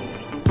wrong.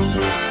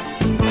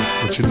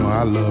 But you know,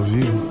 I love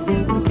you.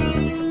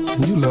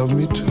 And you love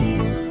me too.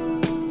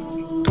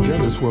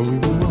 Together's where we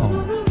belong.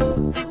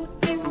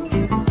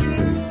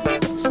 Hey,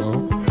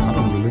 so I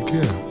don't really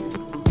care.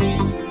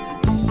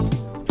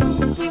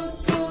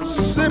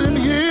 Sitting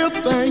here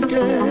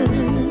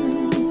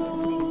thinking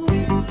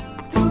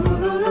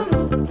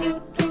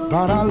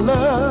about our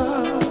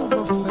love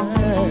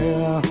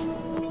affair.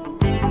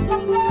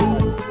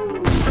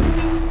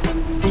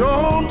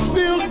 Don't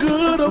feel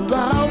good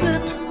about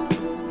it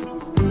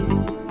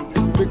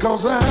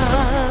because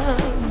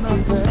I'm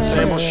not there.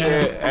 Sample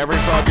shit every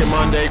fucking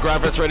Monday.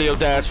 Graphics Radio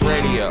Dash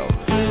Radio.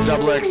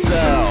 Double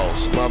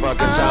XLs.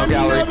 Motherfucking Sound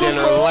Gallery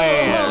Dinner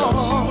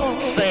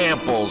Lands.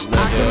 Samples,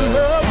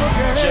 nigga.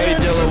 Jay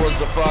Dilla was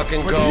the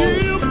fucking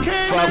GOAT.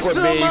 Fuck with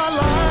me.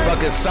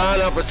 Fucking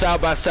sign up for South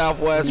by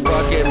Southwest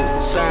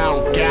fucking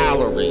Sound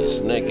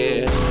Galleries,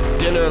 nigga.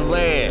 Dinner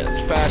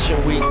Lands.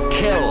 Fashion Week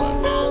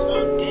Killers.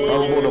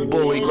 Honorable the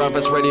Bully,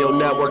 Graphics Radio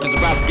Network is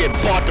about to get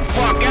bought the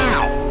fuck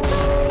out.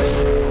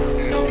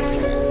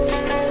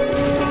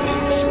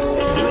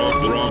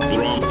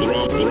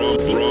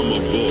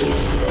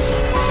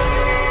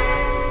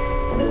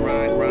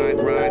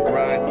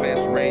 Ride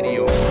Fest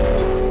Radio.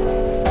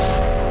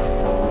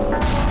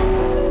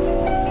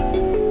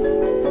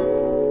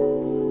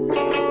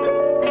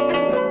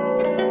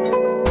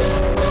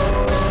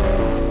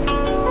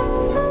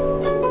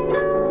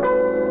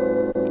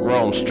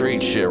 Rome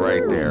Street shit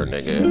right there,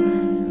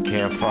 nigga.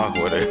 Can't fuck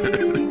with it.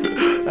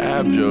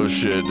 Abjo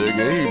shit,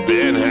 nigga. He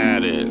been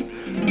had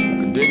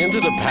it. Dig into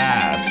the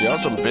past. Y'all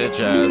some bitch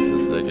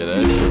asses, nigga.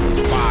 That shit was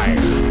fire.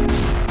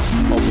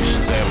 Hope you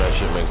Shazam that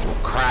shit makes some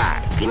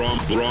crack.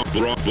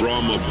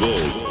 Drama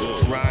Bull.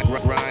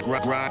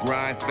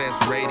 Ride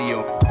Fest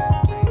Radio.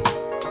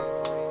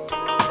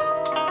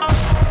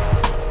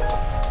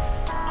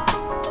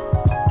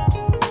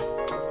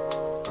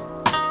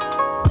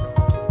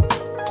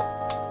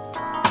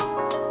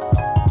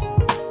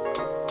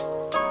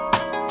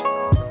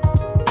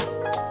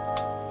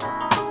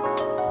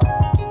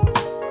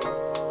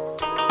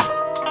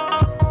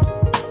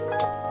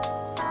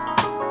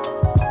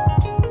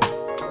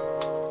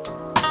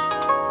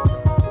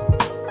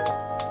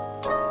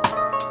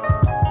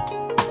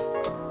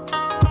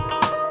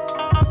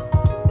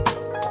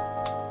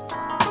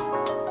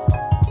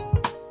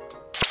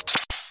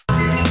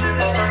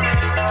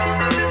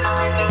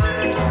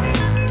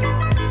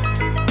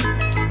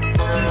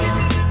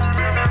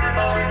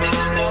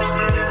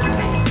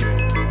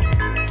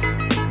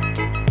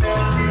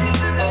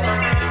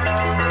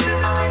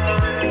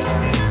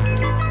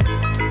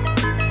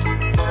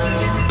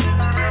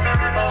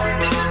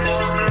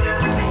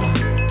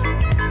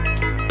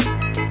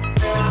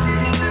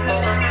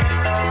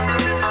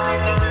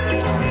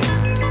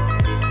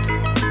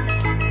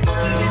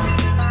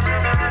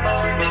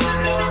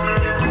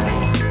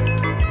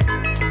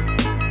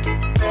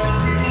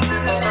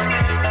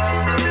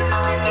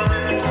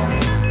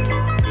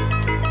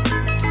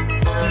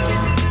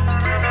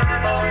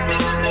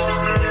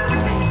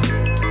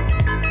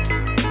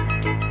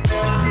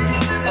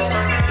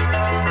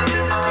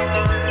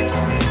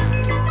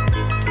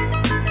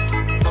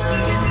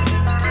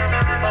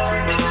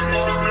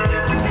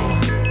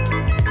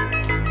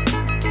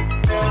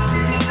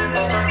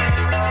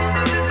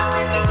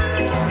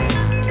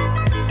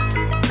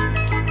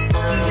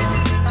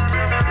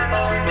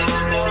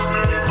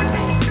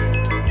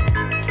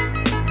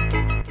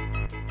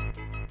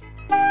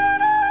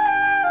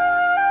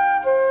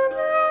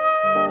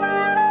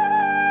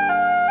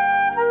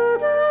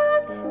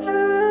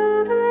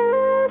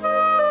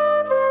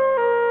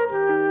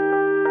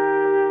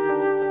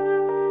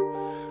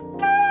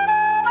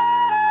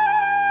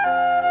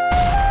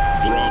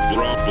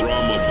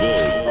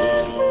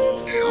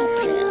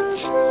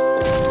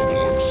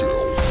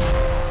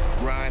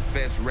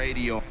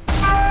 Radio.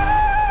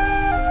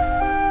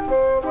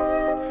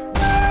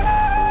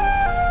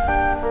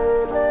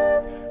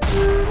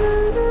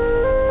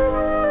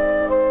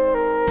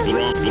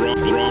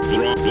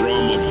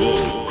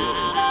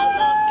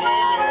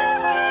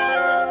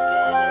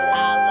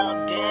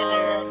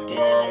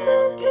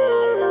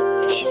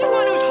 He's the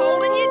one who's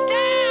holding you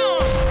down.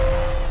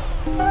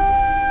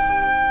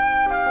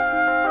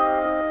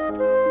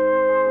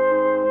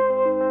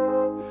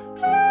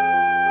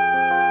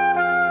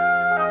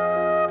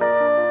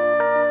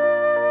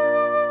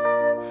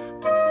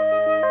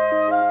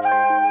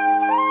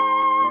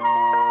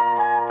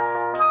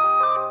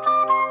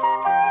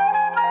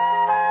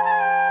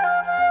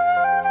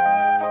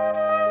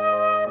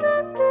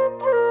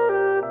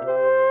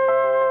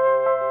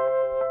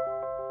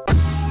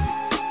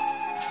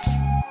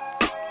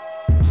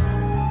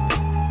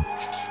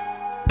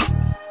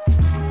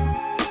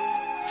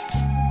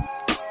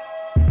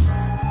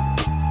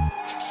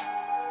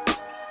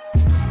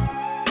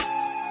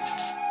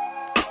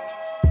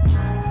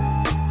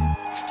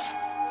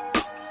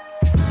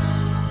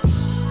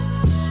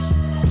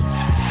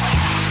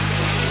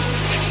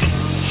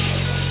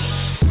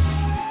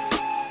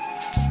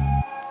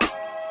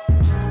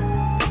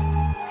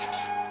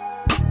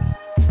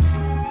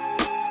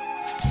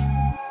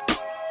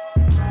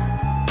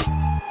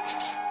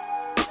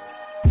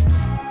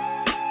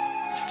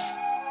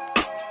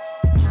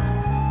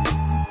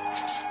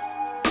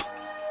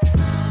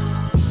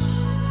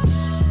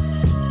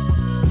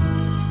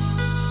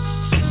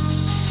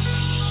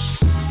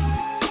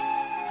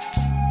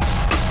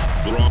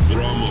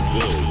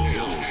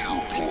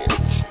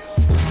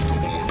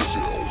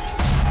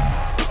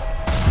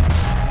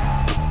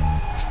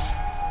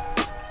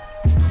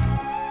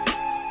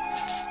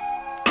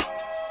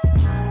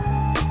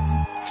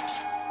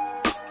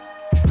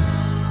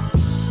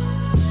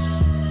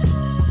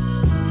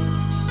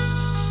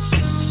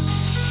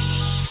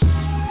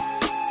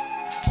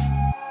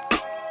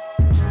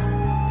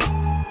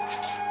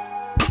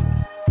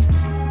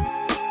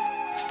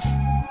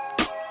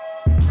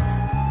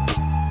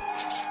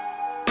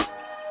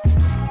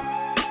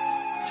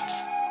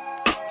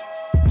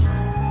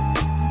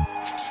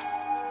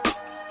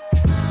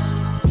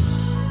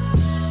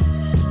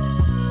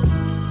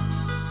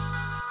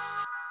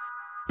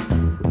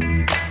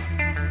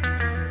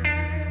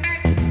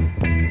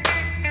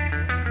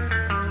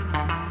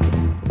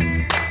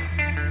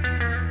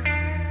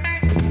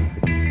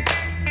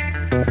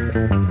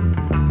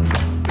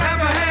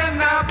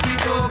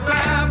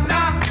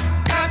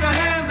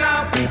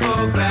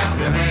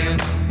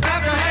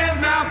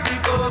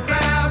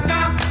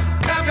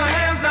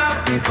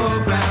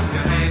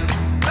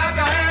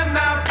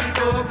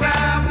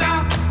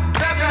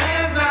 Clap your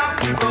hands now,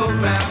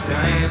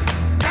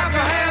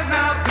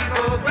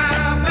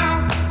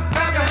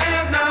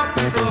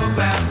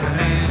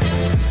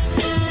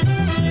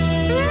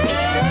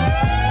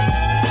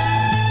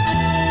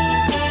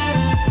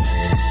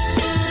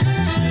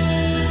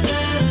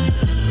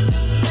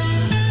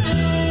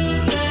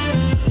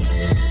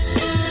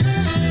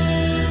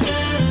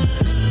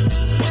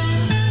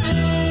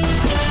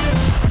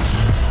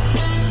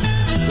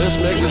 This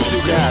mix is too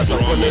gas.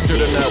 I'm putting it through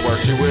the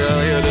network. You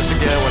will hear this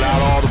again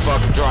without all the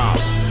fucking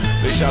drops.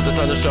 Big shout to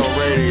Thunderstone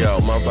Radio.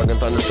 Motherfucking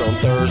Thunderstone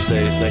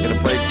Thursdays. Making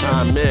a break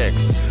time mix.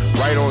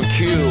 Right on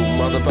cue.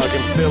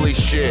 Motherfucking Philly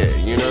shit.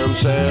 You know what I'm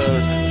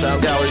saying?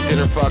 Sound Gallery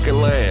Dinner fucking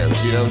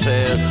lands. You know what I'm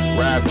saying?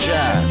 Rap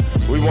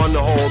chat. We won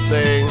the whole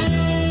thing.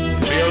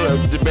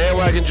 The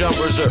bandwagon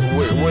jumpers,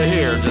 we're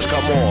here. Just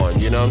come on.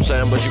 You know what I'm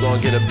saying? But you're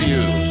gonna get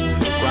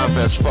abused.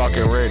 Grindfest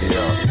fucking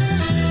radio.